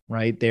journalism,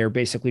 right? They're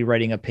basically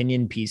writing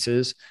opinion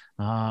pieces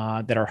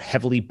that are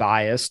heavily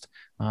biased.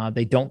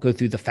 They don't go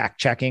through the fact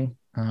checking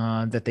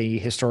that they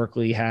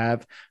historically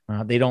have.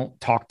 They don't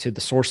talk to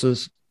the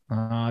sources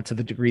to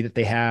the degree that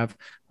they have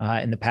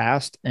in the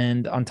past.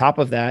 And on top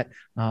of that,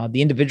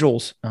 the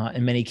individuals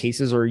in many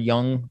cases are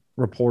young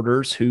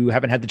reporters who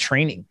haven't had the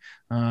training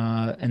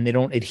and they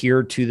don't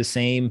adhere to the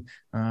same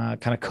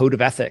kind of code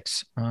of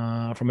ethics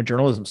from a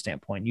journalism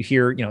standpoint. You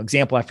hear,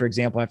 example after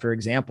example after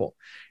example.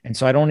 And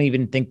so I don't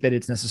even think that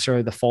it's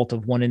necessarily the fault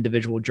of one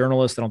individual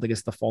journalist. I don't think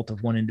it's the fault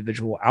of one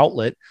individual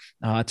outlet.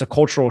 It's a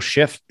cultural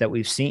shift that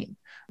we've seen.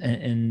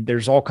 And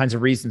there's all kinds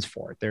of reasons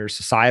for it. There's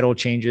societal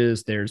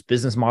changes, there's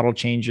business model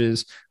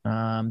changes,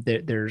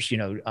 there's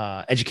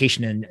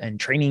education and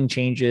training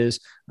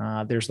changes.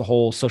 There's the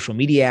whole social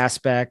media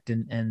aspect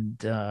and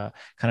kind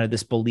of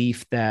this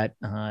belief that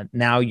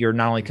now you're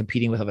not only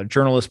competing with other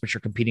journalists, but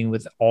you're competing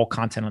with all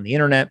content on the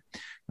internet.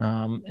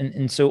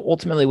 And so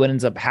ultimately what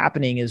ends up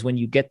happening is when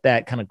you get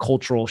that kind of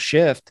cultural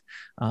shift,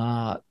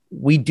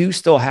 we do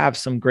still have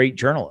some great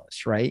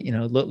journalists, right?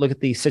 Look at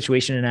the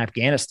situation in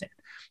Afghanistan.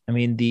 I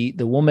mean, the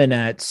woman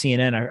at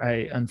CNN,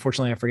 I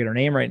unfortunately I forget her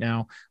name right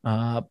now,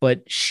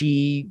 but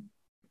she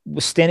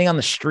was standing on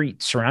the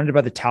street surrounded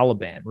by the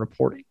Taliban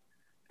reporting.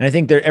 And I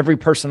think that every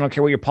person, I don't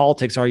care what your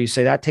politics are, you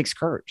say that takes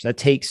courage. That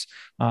takes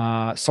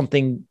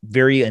something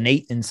very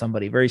innate in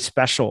somebody, very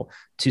special,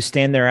 to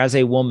stand there as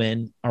a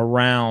woman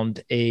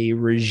around a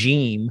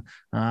regime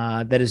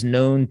that is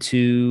known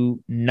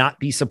to not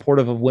be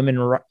supportive of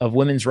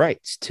women's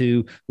rights,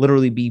 to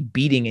literally be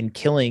beating and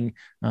killing,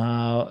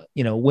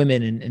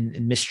 women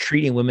and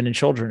mistreating women and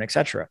children,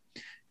 etc.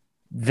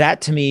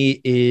 That to me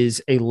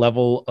is a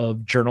level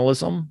of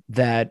journalism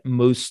that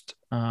most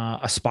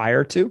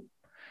aspire to.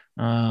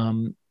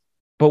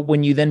 But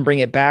when you then bring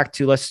it back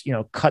to, let's,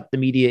 cut the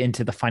media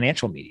into the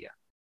financial media,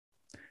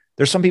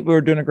 there's some people who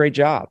are doing a great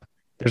job.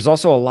 There's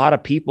also a lot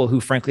of people who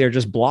frankly are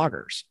just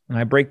bloggers. And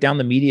I break down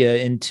the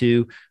media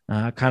into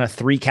kind of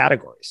three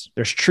categories.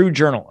 There's true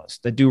journalists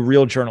that do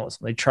real journalism.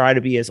 They try to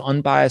be as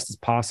unbiased as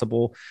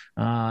possible.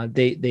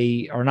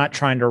 They are not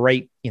trying to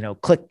write,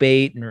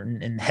 clickbait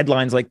and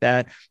headlines like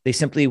that. They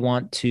simply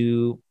want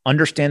to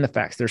understand the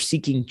facts. They're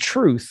seeking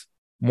truth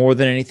more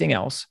than anything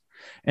else.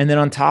 And then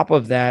on top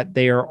of that,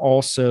 they are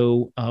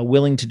also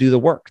willing to do the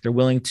work. They're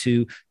willing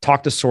to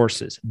talk to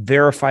sources,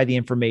 verify the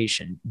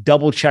information,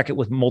 double check it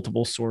with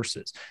multiple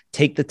sources,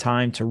 take the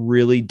time to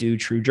really do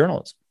true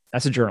journalism.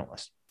 That's a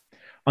journalist.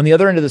 On the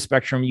other end of the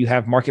spectrum, you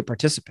have market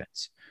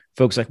participants,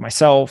 folks like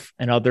myself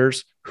and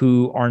others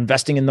who are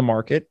investing in the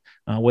market,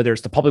 whether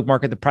it's the public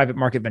market, the private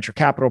market, venture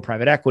capital,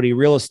 private equity,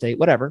 real estate,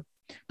 whatever,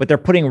 but they're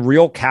putting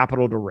real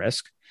capital to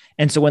risk.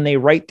 And so when they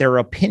write their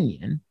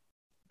opinion,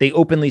 they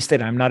openly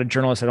state, I'm not a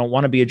journalist. I don't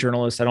want to be a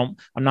journalist. I'm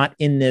not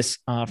in this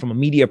from a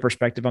media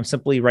perspective. I'm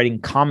simply writing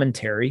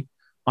commentary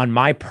on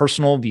my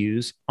personal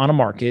views on a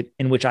market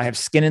in which I have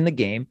skin in the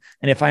game.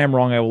 And if I am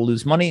wrong, I will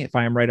lose money. If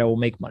I am right, I will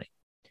make money.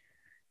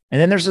 And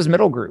then there's this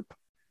middle group.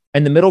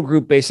 And the middle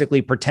group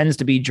basically pretends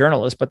to be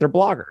journalists, but they're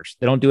bloggers.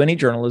 They don't do any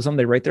journalism.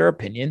 They write their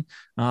opinion.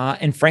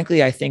 And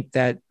frankly, I think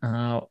that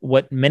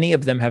what many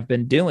of them have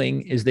been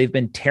doing is they've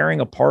been tearing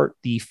apart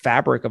the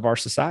fabric of our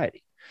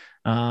society.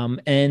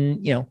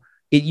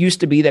 It used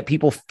to be that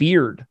people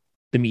feared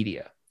the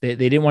media. They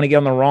didn't want to get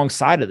on the wrong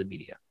side of the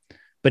media.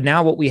 But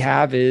now what we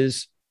have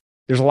is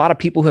there's a lot of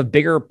people who have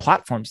bigger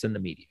platforms than the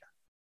media,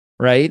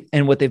 right?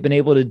 And what they've been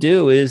able to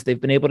do is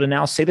they've been able to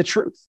now say the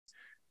truth.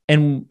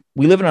 And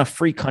we live in a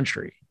free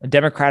country, a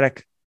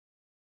democratic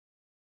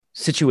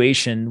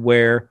situation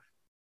where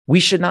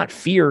we should not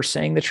fear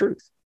saying the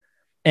truth.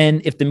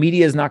 And if the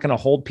media is not going to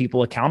hold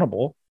people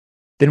accountable,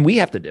 then we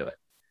have to do it.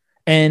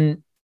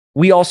 And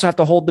we also have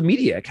to hold the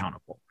media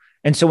accountable.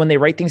 And so when they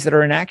write things that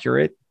are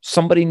inaccurate,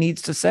 somebody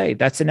needs to say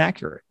that's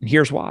inaccurate. And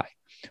here's why.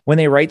 When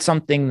they write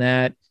something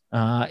that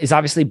is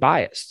obviously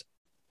biased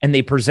and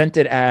they present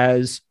it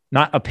as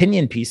not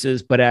opinion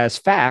pieces, but as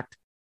fact,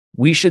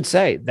 we should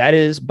say that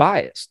is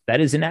biased. That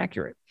is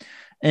inaccurate.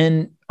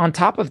 And on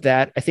top of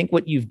that, I think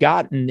what you've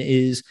gotten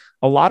is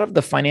a lot of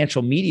the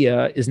financial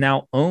media is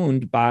now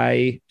owned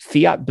by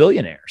fiat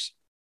billionaires.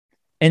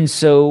 And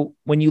so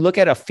when you look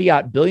at a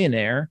fiat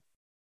billionaire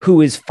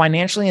who is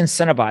financially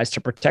incentivized to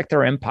protect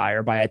their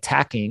empire by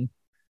attacking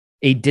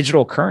a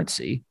digital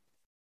currency,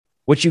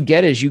 what you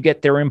get is you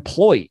get their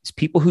employees,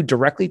 people who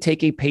directly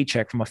take a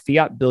paycheck from a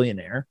fiat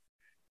billionaire.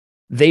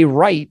 They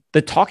write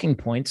the talking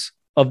points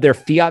of their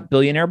fiat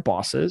billionaire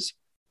bosses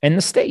and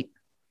the state.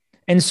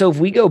 And so if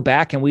we go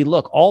back and we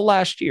look all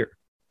last year,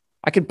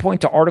 I could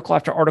point to article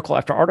after article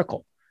after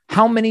article,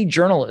 how many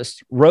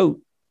journalists wrote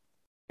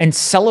and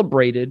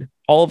celebrated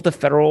all of the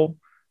Federal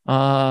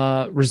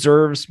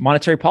Reserve's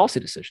monetary policy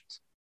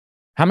decisions.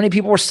 How many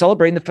people were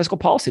celebrating the fiscal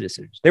policy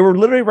decisions? They were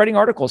literally writing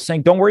articles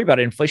saying, don't worry about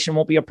it. Inflation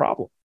won't be a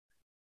problem.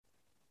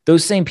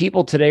 Those same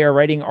people today are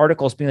writing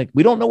articles being like,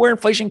 we don't know where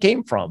inflation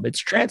came from. It's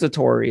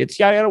transitory. It's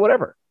yada, yada,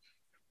 whatever.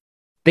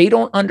 They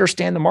don't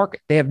understand the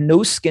market. They have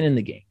no skin in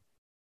the game.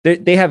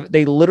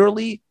 They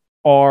literally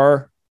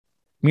are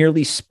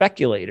merely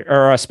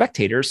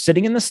spectators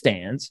sitting in the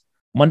stands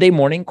Monday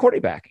morning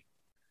quarterbacking.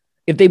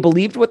 If they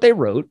believed what they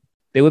wrote,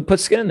 they would put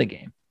skin in the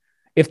game.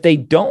 If they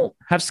don't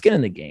have skin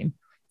in the game,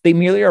 they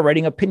merely are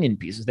writing opinion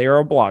pieces. They are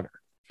a blogger.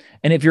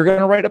 And if you're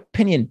going to write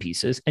opinion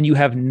pieces and you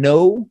have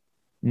no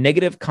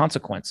negative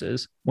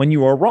consequences when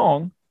you are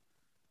wrong,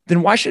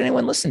 then why should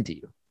anyone listen to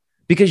you?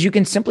 Because you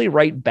can simply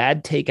write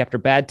bad take after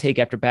bad take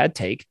after bad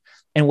take.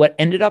 And what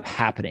ended up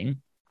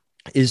happening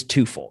is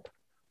twofold.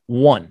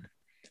 One,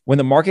 when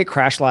the market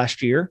crashed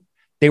last year,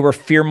 they were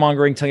fear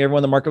mongering, telling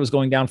everyone the market was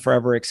going down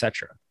forever, et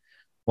cetera.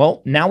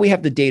 Well, now we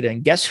have the data,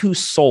 and guess who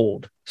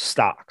sold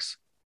stocks?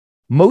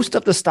 Most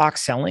of the stock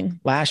selling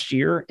last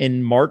year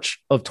in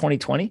March of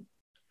 2020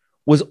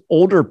 was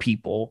older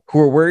people who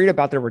were worried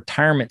about their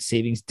retirement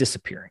savings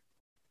disappearing.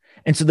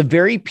 And so the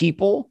very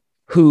people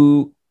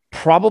who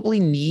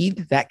probably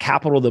need that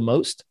capital the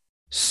most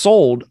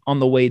sold on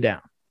the way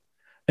down.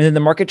 And then the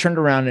market turned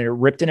around and it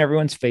ripped in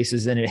everyone's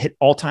faces and it hit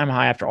all-time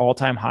high after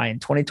all-time high. In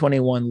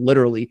 2021,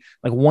 literally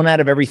like 1 out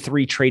of every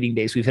 3 trading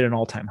days, we've hit an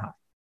all-time high.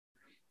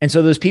 And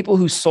so those people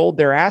who sold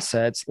their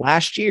assets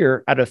last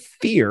year out of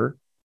fear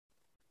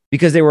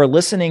because they were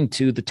listening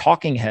to the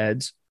talking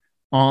heads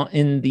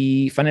in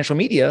the financial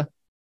media,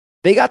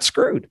 they got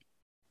screwed.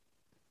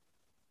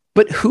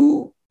 But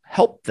who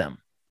helped them?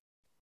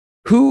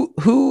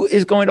 Who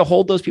is going to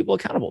hold those people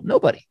accountable?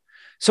 Nobody.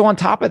 So on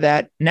top of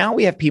that, now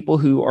we have people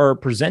who are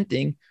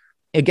presenting,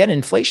 again,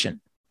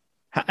 inflation.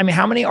 I mean,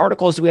 how many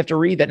articles do we have to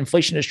read that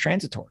inflation is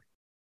transitory?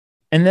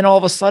 And then all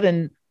of a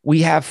sudden,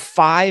 we have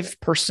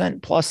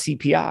 5% plus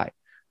CPI,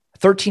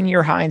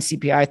 13-year high in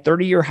CPI,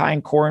 30-year high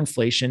in core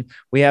inflation.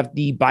 We have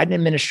the Biden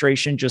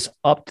administration just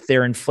upped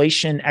their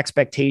inflation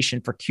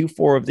expectation for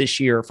Q4 of this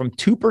year from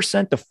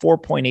 2% to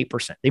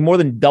 4.8%. They more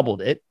than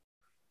doubled it.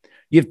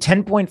 You have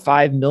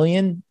 10.5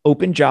 million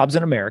open jobs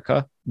in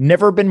America,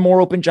 never been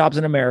more open jobs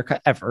in America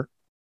ever.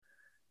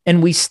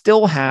 And we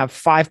still have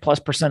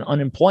 5+%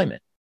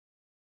 unemployment.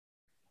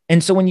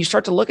 And so when you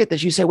start to look at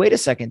this, you say, wait a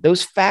second,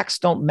 those facts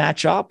don't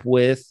match up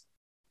with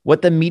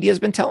what the media has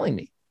been telling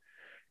me.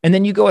 And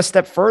then you go a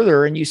step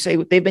further and you say,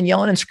 they've been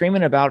yelling and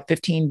screaming about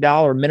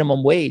 $15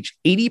 minimum wage.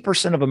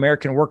 80% of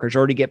American workers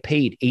already get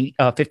paid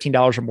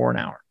 $15 or more an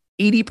hour.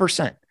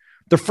 80%.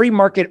 The free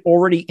market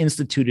already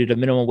instituted a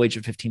minimum wage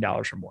of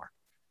 $15 or more.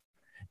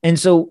 And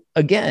so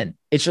again,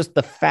 it's just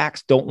the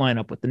facts don't line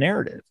up with the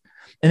narrative.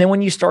 And then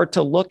when you start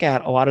to look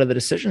at a lot of the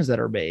decisions that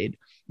are made,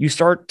 you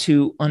start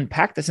to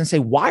unpack this and say,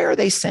 why are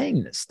they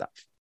saying this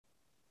stuff?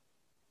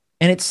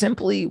 And it's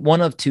simply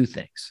one of two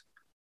things.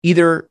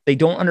 Either they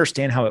don't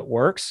understand how it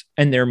works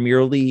and they're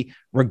merely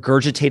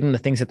regurgitating the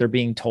things that they're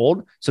being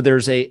told. So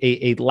there's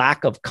a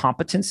lack of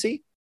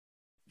competency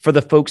for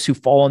the folks who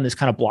fall in this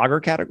kind of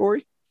blogger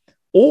category,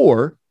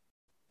 or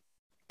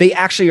they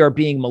actually are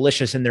being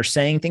malicious and they're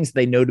saying things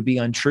they know to be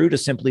untrue to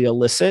simply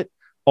elicit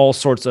all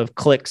sorts of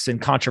clicks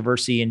and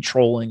controversy and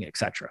trolling,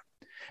 etc.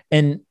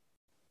 And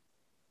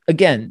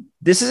again,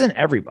 this isn't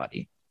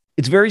everybody.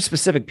 It's very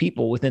specific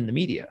people within the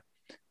media.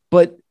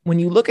 But when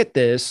you look at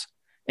this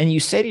and you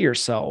say to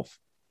yourself,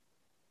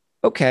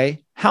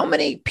 okay, how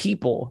many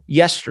people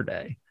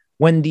yesterday,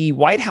 when the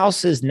White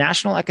House's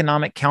National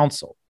Economic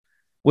Council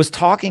was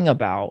talking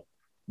about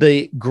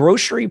the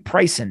grocery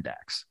price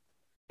index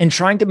and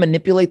trying to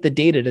manipulate the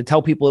data to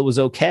tell people it was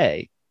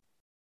okay,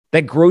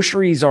 that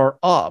groceries are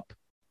up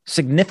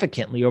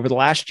significantly over the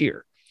last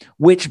year,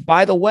 which,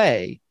 by the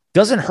way,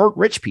 doesn't hurt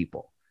rich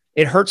people.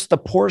 It hurts the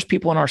poorest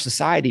people in our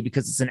society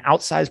because it's an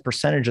outsized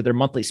percentage of their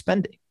monthly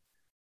spending.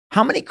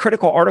 How many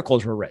critical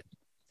articles were written?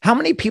 How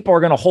many people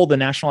are going to hold the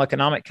National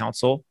Economic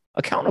Council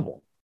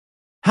accountable?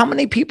 How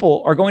many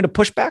people are going to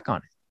push back on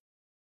it?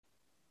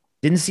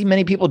 Didn't see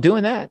many people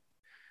doing that.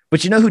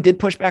 But you know who did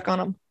push back on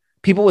them?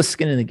 People with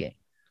skin in the game.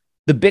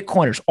 The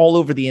Bitcoiners all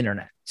over the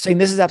internet saying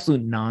this is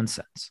absolute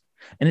nonsense.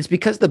 And it's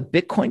because the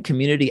Bitcoin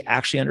community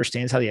actually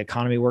understands how the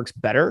economy works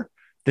better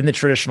than the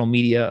traditional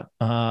media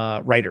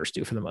writers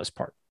do for the most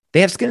part.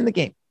 They have skin in the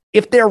game.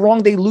 If they're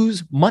wrong, they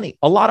lose money,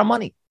 a lot of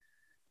money.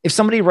 If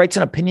somebody writes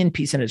an opinion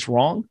piece and it's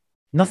wrong,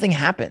 nothing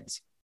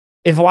happens.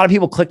 If a lot of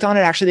people clicked on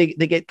it, actually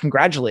they get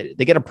congratulated.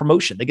 They get a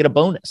promotion. They get a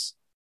bonus,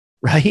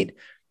 right?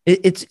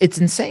 It's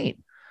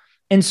insane.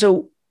 And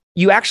so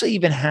you actually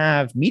even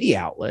have media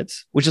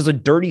outlets, which is a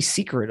dirty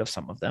secret of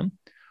some of them,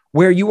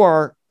 where you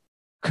are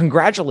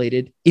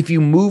congratulated if you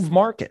move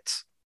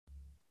markets.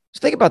 So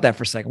think about that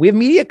for a second. We have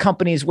media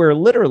companies where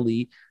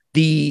literally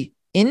the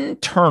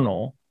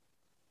internal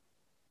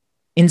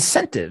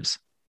incentives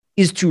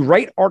is to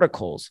write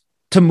articles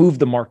to move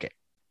the market.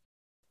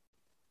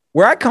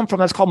 Where I come from,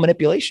 that's called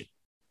manipulation,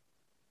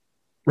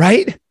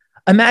 right?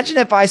 Imagine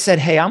if I said,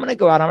 hey, I'm going to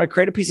go out, I'm going to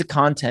create a piece of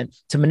content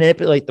to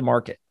manipulate the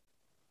market.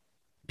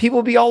 People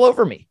would be all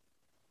over me.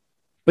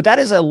 But that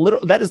is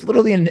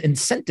literally an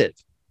incentive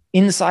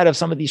inside of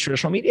some of these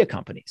traditional media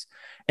companies.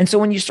 And so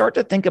when you start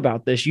to think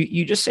about this,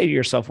 you just say to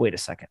yourself, wait a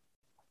second.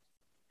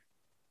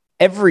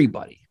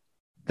 Everybody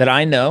that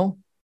I know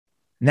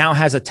now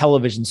has a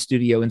television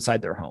studio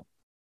inside their home,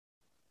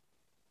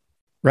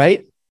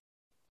 right?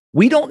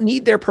 We don't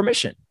need their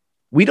permission.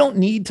 We don't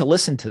need to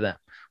listen to them.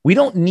 We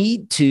don't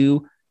need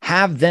to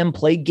have them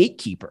play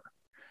gatekeeper.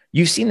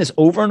 You've seen this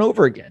over and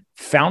over again.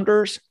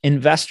 Founders,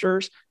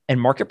 investors, and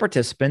market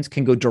participants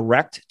can go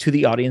direct to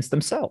the audience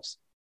themselves.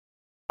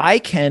 I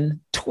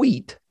can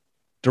tweet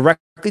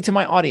directly to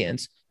my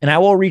audience, and I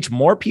will reach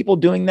more people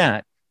doing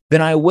that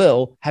than I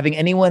will having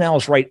anyone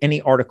else write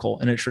any article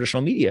in a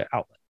traditional media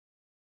outlet.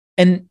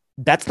 And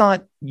that's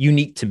not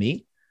unique to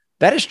me.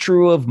 That is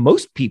true of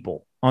most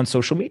people on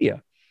social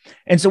media.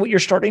 And so what you're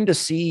starting to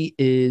see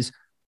is,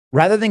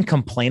 rather than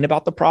complain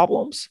about the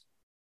problems,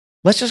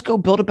 let's just go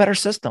build a better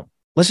system.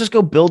 Let's just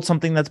go build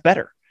something that's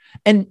better.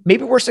 And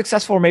maybe we're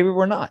successful or maybe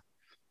we're not.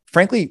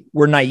 Frankly,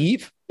 we're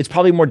naive. It's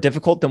probably more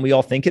difficult than we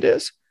all think it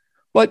is,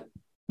 but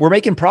we're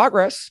making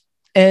progress.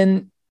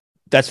 And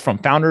that's from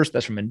founders,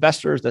 that's from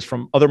investors, that's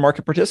from other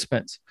market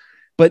participants.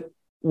 But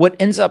what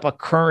ends up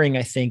occurring,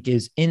 I think,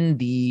 is in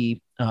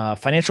the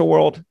financial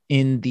world,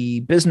 in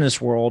the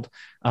business world,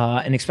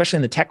 and especially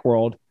in the tech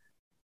world,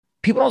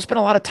 people don't spend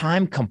a lot of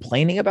time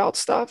complaining about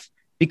stuff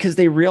because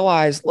they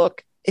realize,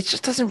 look, it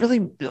just doesn't really,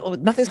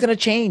 nothing's going to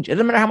change. It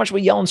doesn't matter how much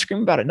we yell and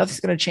scream about it. Nothing's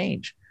going to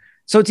change.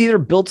 So it's either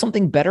build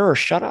something better or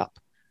shut up.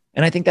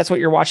 And I think that's what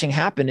you're watching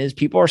happen is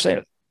people are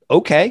saying,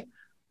 okay,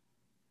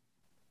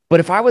 but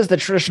if I was the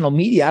traditional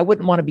media, I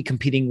wouldn't want to be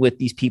competing with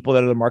these people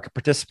that are the market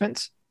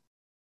participants.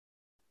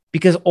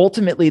 because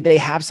ultimately they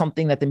have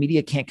something that the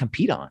media can't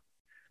compete on.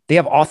 They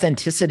have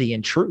authenticity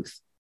and truth.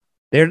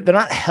 They're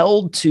not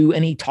held to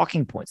any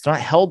talking points. They're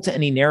not held to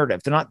any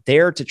narrative. They're not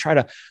there to try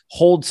to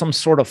hold some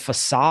sort of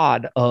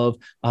facade of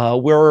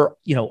we're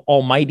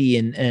almighty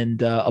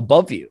and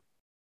above you.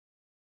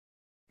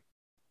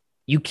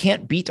 You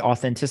can't beat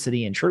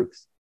authenticity and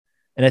truth.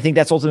 And I think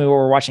that's ultimately what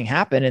we're watching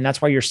happen. And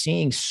that's why you're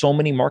seeing so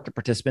many market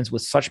participants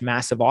with such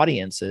massive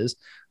audiences,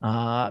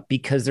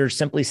 because they're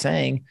simply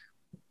saying,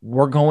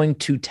 we're going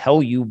to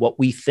tell you what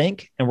we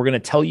think, and we're going to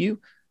tell you,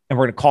 and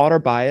we're going to call it our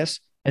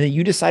bias, and then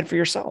you decide for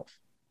yourself.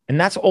 And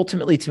that's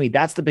ultimately, to me,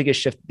 that's the biggest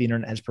shift the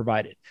internet has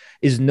provided,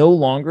 is no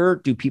longer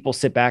do people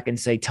sit back and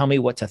say, tell me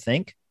what to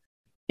think.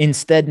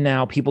 Instead,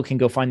 now people can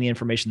go find the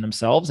information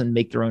themselves and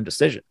make their own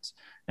decisions.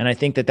 And I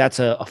think that that's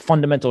a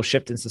fundamental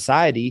shift in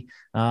society.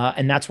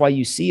 And that's why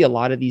you see a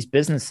lot of these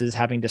businesses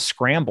having to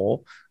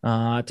scramble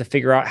to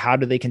figure out how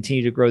do they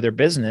continue to grow their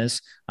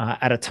business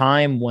at a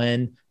time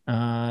when,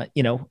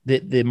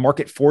 the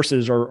market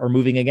forces are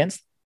moving against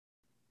them.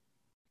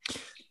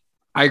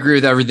 I agree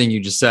with everything you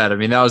just said. I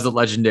mean, that was a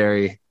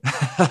legendary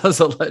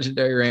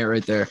rant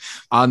right there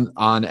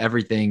on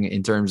everything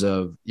in terms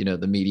of,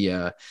 the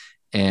media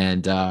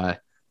and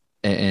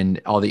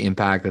all the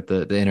impact that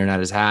the internet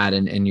has had.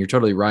 And you're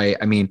totally right.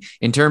 I mean,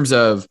 in terms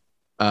of,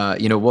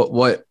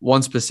 what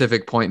one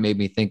specific point made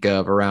me think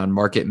of around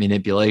market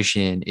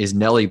manipulation is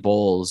Nellie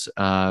Bowles,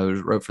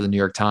 who wrote for the New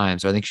York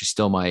Times. I think she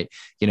still might,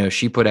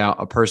 she put out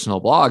a personal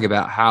blog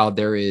about how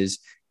there is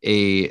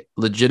a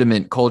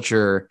legitimate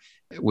culture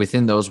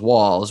within those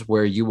walls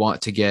where you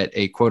want to get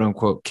a quote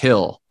unquote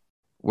kill,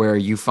 where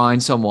you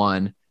find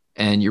someone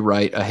and you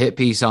write a hit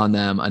piece on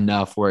them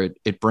enough where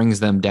it brings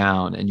them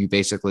down. And you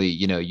basically,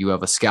 you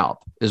have a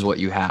scalp is what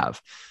you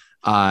have.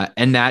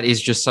 And that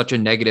is just such a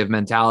negative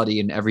mentality.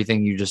 And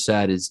everything you just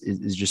said is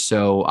just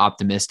so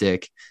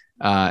optimistic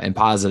and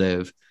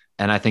positive.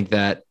 And I think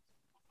that,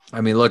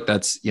 look,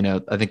 that's,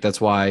 I think that's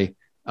why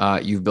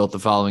you've built the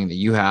following that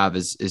you have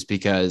is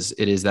because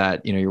it is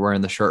that, you're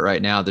wearing the shirt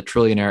right now, the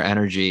trillionaire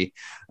energy,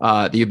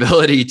 the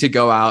ability to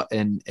go out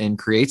and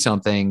create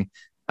something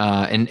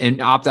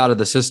and opt out of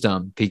the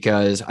system,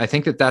 because I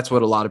think that that's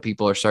what a lot of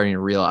people are starting to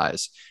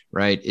realize,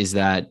 right? Is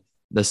that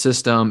the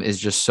system is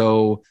just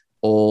so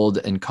old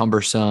and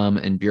cumbersome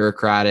and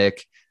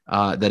bureaucratic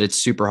that it's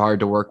super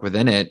hard to work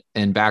within it.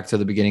 And back to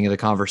the beginning of the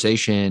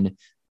conversation,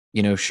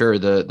 sure,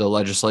 the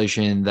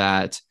legislation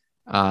that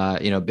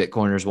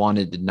Bitcoiners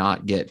wanted did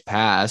not get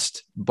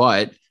passed,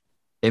 but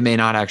it may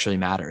not actually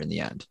matter in the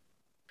end.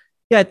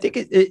 Yeah, I think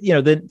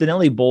the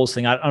Nellie Bowles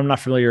thing. I'm not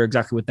familiar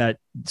exactly with that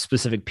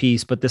specific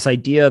piece, but this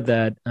idea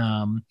that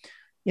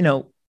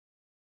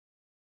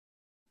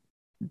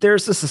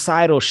there's a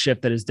societal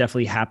shift that has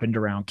definitely happened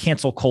around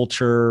cancel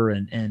culture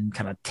and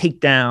kind of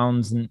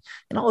takedowns and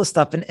all this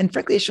stuff, and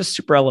frankly, it's just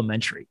super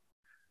elementary,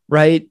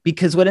 right?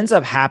 Because what ends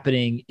up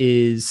happening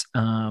is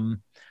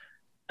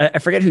I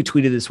forget who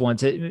tweeted this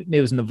once. Maybe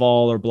it was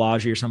Naval or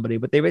Blasi or somebody,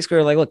 but they basically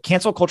are like, look,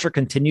 cancel culture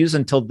continues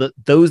until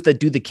those that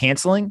do the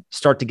canceling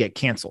start to get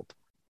canceled.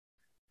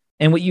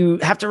 And what you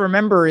have to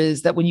remember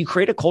is that when you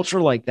create a culture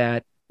like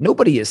that,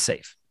 nobody is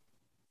safe,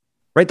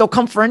 right? They'll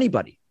come for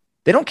anybody.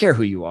 They don't care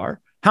who you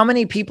are. How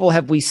many people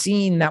have we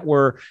seen that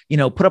were,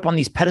 put up on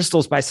these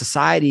pedestals by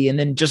society and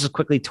then just as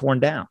quickly torn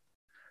down?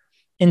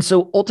 And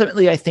so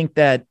ultimately, I think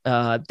that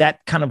that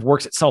kind of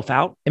works itself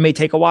out. It may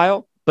take a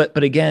while,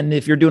 but again,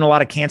 if you're doing a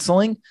lot of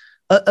canceling,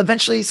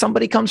 eventually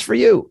somebody comes for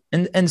you.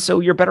 And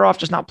so you're better off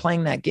just not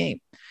playing that game.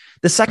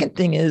 The second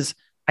thing is,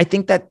 I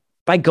think that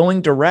by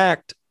going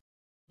direct,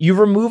 you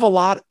remove a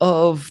lot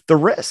of the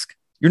risk.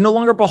 You're no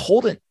longer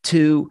beholden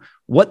to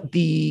what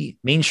the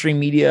mainstream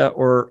media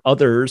or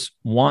others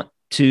want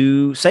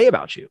to say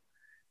about you.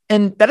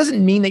 And that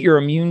doesn't mean that you're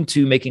immune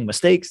to making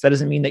mistakes. That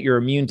doesn't mean that you're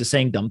immune to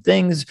saying dumb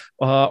things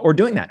or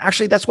doing that.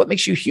 Actually, that's what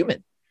makes you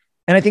human.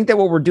 And I think that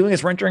what we're doing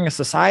is we're entering a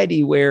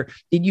society where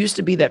it used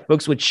to be that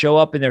folks would show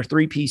up in their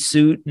 3-piece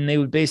suit and they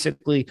would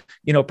basically,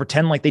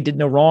 pretend like they did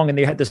no wrong and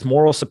they had this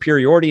moral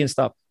superiority and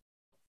stuff.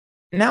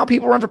 Now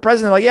people run for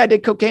president like, yeah, I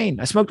did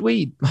cocaine. I smoked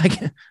weed. Like,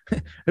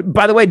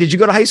 by the way, did you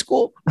go to high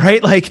school?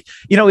 Right? Like,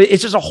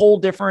 it's just a whole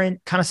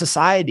different kind of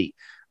society.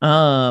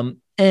 And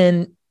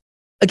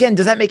again,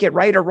 does that make it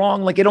right or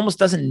wrong? Like, it almost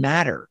doesn't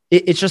matter.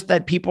 It's just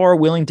that people are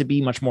willing to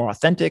be much more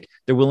authentic.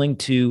 They're willing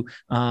to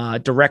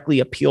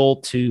directly appeal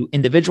to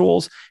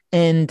individuals.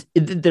 And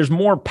there's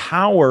more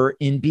power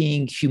in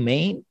being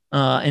humane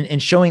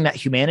and showing that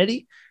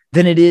humanity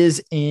than it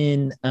is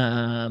in,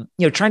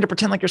 trying to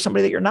pretend like you're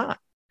somebody that you're not.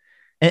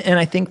 And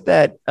I think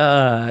that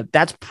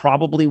that's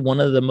probably one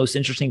of the most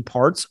interesting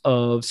parts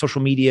of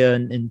social media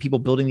and people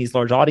building these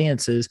large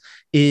audiences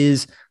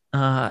is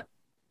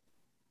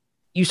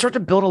you start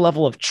to build a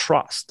level of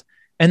trust.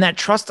 And that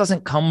trust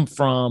doesn't come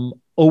from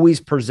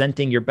always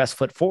presenting your best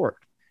foot forward.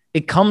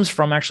 It comes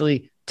from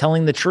actually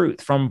telling the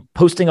truth, from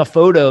posting a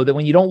photo that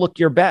when you don't look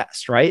your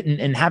best, right?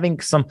 And having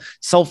some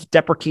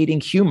self-deprecating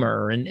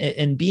humor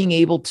and being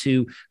able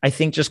to, I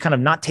think, just kind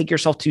of not take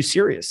yourself too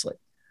seriously.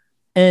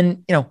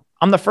 And,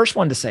 I'm the first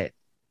one to say it.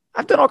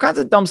 I've done all kinds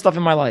of dumb stuff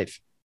in my life.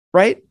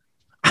 right?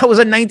 I was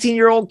a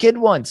 19-year-old kid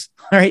once,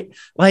 right?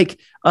 Like,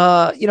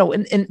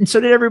 and so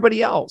did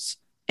everybody else.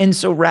 And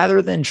so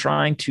rather than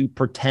trying to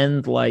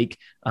pretend like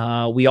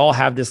we all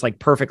have this like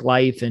perfect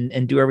life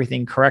and do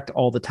everything correct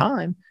all the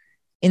time,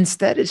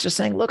 instead it's just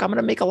saying, look, I'm going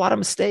to make a lot of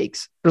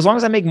mistakes. But as long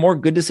as I make more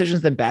good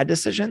decisions than bad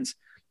decisions,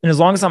 and as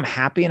long as I'm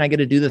happy and I get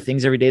to do the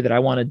things every day that I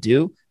want to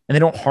do and they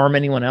don't harm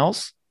anyone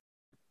else,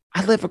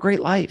 I live a great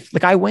life.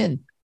 Like I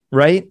win,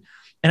 right?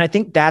 And I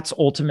think that's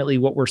ultimately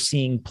what we're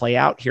seeing play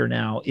out here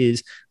now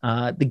is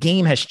the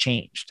game has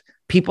changed.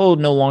 People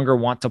no longer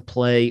want to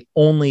play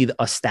only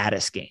a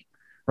status game,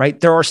 right?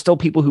 There are still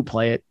people who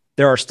play it.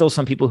 There are still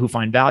some people who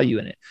find value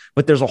in it,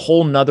 but there's a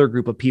whole nother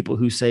group of people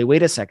who say,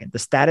 wait a second, the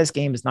status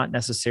game is not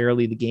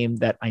necessarily the game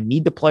that I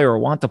need to play or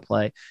want to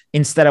play.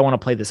 Instead, I want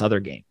to play this other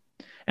game.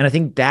 And I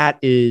think that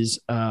is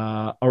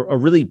a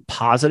really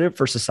positive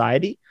for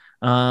society.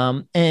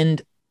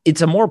 And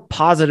it's a more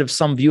positive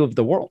sum view of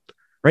the world,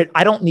 right?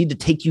 I don't need to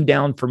take you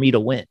down for me to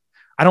win.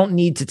 I don't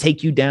need to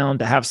take you down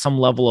to have some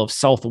level of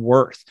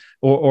self-worth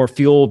or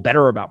feel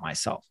better about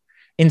myself.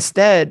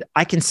 Instead,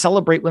 I can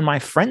celebrate when my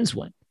friends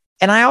win.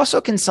 And I also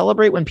can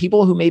celebrate when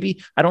people who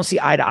maybe I don't see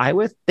eye to eye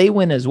with, they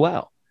win as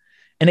well.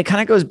 And it kind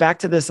of goes back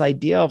to this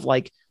idea of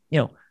like,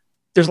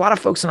 there's a lot of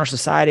folks in our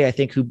society, I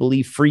think, who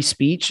believe free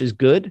speech is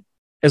good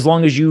as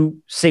long as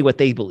you say what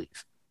they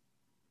believe,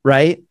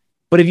 right?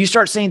 But if you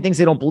start saying things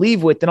they don't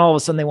believe with, then all of a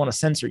sudden they want to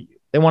censor you.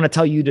 They want to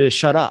tell you to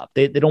shut up.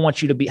 They don't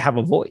want you to have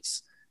a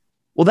voice.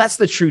 Well, that's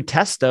the true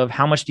test of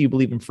how much do you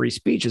believe in free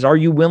speech is, are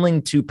you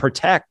willing to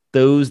protect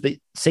those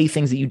that say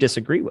things that you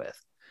disagree with?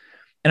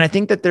 And I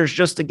think that there's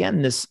just,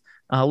 again, this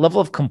level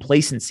of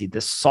complacency,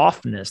 this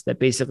softness that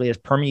basically has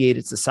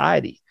permeated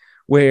society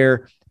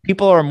where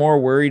people are more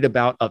worried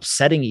about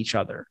upsetting each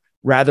other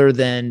rather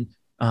than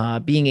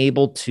being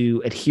able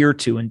to adhere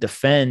to and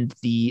defend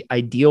the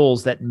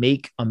ideals that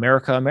make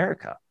America,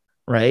 America.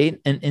 Right.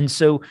 And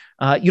so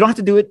you don't have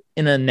to do it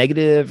in a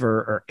negative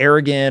or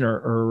arrogant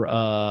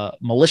or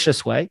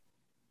malicious way,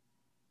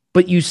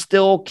 but you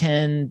still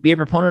can be a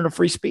proponent of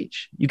free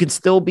speech. You can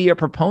still be a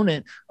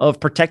proponent of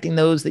protecting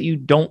those that you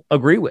don't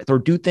agree with or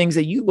do things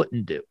that you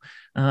wouldn't do.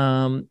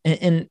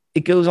 And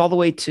it goes all the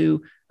way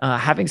to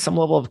having some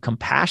level of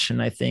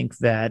compassion. I think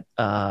that,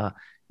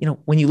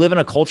 when you live in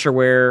a culture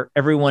where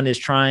everyone is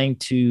trying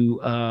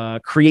to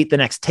create the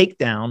next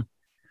takedown,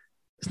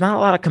 there's not a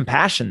lot of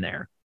compassion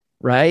there.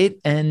 Right.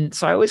 And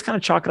so I always kind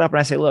of chalk it up and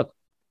I say, look,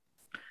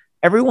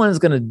 everyone is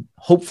going to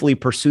hopefully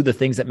pursue the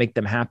things that make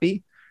them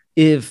happy.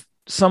 If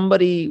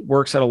somebody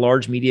works at a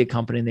large media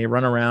company and they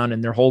run around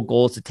and their whole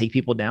goal is to take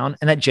people down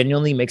and that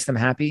genuinely makes them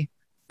happy,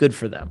 good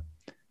for them.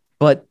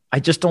 But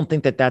I just don't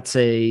think that that's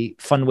a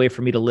fun way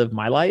for me to live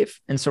my life.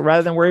 And so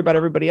rather than worry about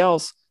everybody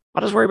else,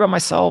 I'll just worry about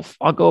myself.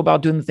 I'll go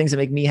about doing the things that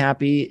make me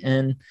happy.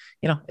 And,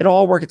 it'll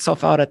all work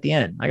itself out at the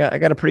end. I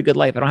got a pretty good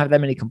life. I don't have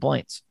that many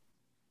complaints.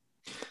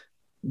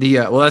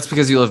 Well, that's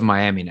because you live in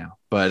Miami now,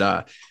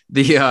 but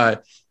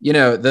the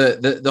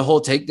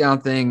whole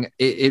takedown thing,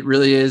 it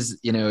really is,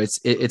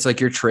 it's like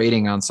you're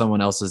trading on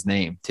someone else's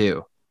name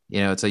too.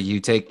 It's like you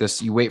take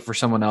this, you wait for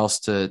someone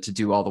else to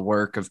do all the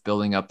work of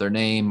building up their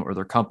name or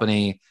their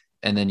company.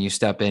 And then you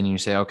step in and you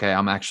say, okay,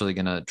 I'm actually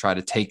going to try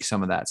to take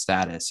some of that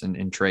status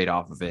and trade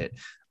off of it.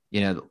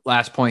 The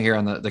last point here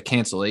on the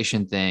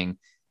cancellation thing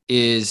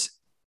is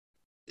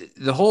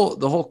the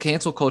whole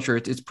cancel culture.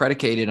 It's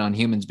predicated on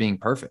humans being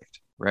perfect.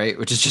 Right.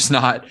 Which is just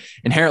not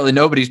inherently,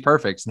 nobody's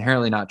perfect. It's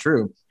inherently not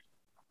true.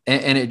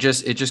 And it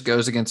just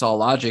goes against all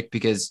logic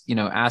because,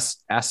 ask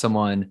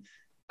someone,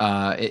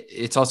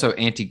 it's also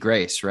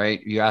anti-grace,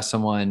 right? You ask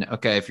someone,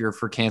 okay, if you're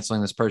for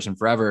canceling this person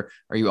forever,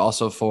 are you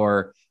also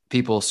for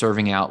people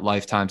serving out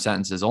lifetime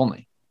sentences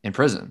only in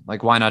prison?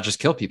 Like, why not just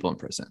kill people in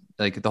prison?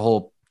 Like the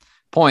whole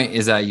point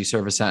is that you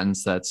serve a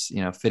sentence that's,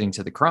 fitting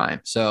to the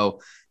crime.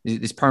 So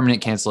these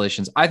permanent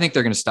cancellations, I think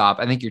they're going to stop.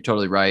 I think you're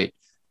totally right.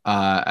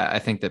 I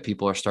think that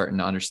people are starting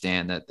to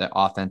understand that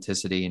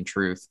authenticity and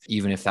truth,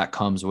 even if that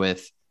comes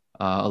with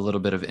a little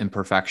bit of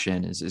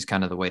imperfection, is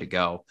kind of the way to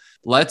go.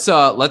 Let's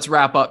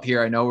wrap up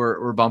here. I know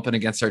we're bumping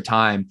against our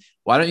time.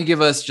 Why don't you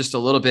give us just a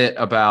little bit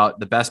about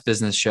the Best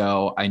Business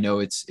Show? I know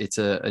it's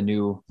a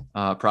new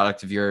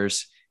product of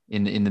yours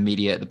in the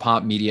media, the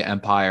Pomp Media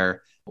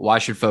empire. Why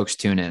should folks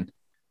tune in?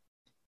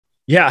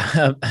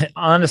 Yeah,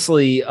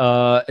 honestly,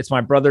 it's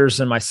my brothers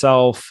and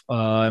myself,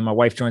 and my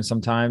wife joins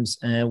sometimes,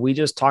 and we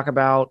just talk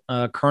about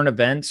current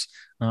events.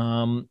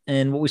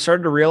 And what we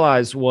started to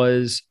realize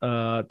was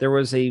there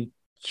was a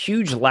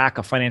huge lack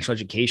of financial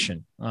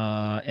education in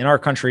our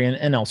country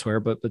and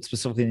elsewhere, but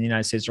specifically in the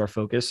United States, our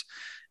focus.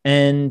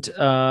 And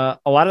a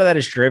lot of that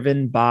is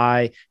driven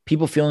by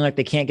people feeling like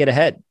they can't get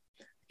ahead.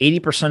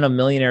 80% of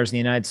millionaires in the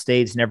United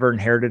States never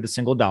inherited a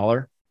single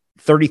dollar.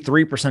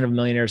 33% of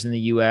millionaires in the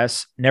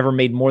US never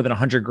made more than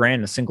 100 grand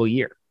in a single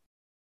year.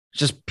 It's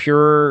just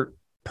pure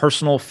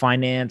personal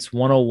finance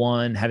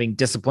 101, having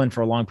discipline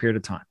for a long period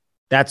of time.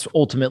 That's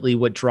ultimately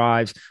what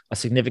drives a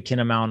significant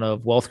amount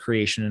of wealth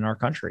creation in our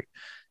country.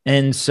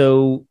 And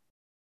so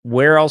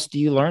where else do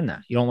you learn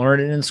that? You don't learn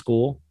it in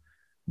school.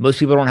 Most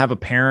people don't have a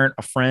parent,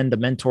 a friend, a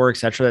mentor, et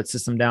cetera, that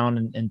sits them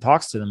down and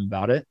talks to them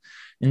about it.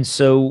 And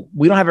so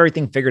we don't have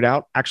everything figured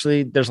out.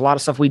 Actually, there's a lot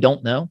of stuff we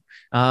don't know.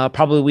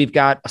 Probably we've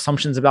got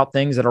assumptions about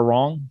things that are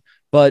wrong,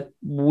 but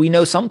we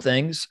know some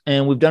things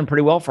and we've done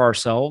pretty well for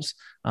ourselves.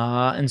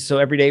 And so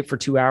every day for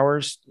 2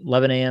 hours,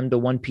 11 a.m. to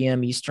 1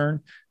 p.m.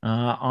 Eastern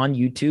on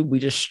YouTube, we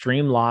just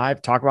stream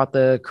live, talk about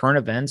the current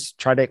events,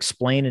 try to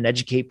explain and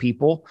educate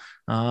people.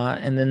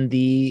 And then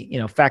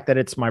the fact that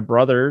it's my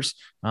brothers,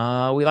 we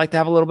like to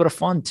have a little bit of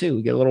fun too.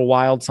 We get a little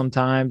wild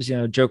sometimes,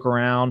 joke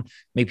around,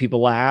 make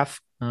people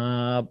laugh.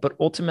 But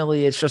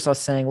ultimately, it's just us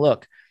saying,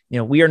 look,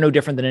 we are no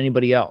different than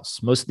anybody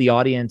else. Most of the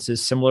audience is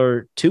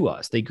similar to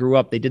us. They grew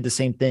up, they did the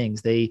same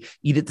things. They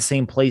eat at the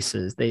same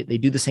places. They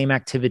do the same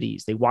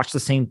activities. They watch the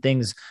same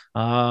things,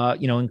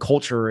 in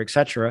culture, et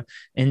cetera.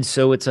 And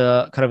so it's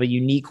a kind of a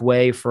unique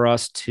way for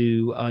us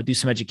to do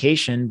some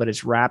education, but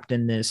it's wrapped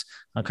in this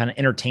kind of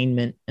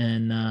entertainment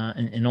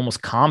and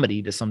almost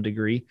comedy to some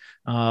degree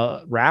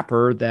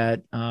wrapper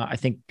that I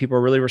think people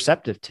are really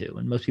receptive to.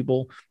 And most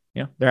people,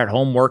 they're at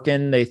home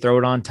working, they throw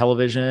it on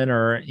television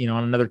or,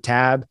 on another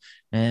tab,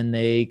 and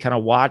they kind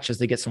of watch as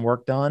they get some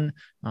work done.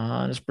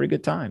 And it's a pretty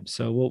good time.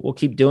 So we'll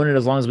keep doing it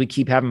as long as we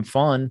keep having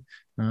fun.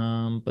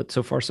 But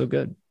so far, so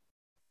good.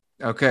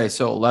 Okay.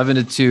 So 11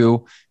 to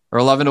 2 or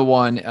 11 to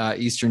 1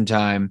 Eastern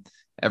time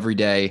every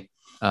day.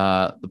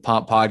 The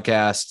Pomp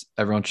podcast,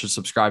 everyone should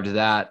subscribe to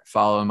that,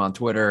 follow him on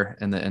Twitter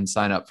and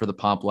sign up for the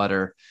Pomp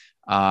letter.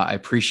 I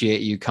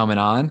appreciate you coming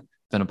on.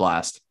 It's been a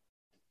blast.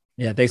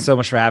 Yeah. Thanks so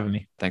much for having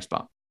me. Thanks,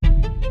 Pomp.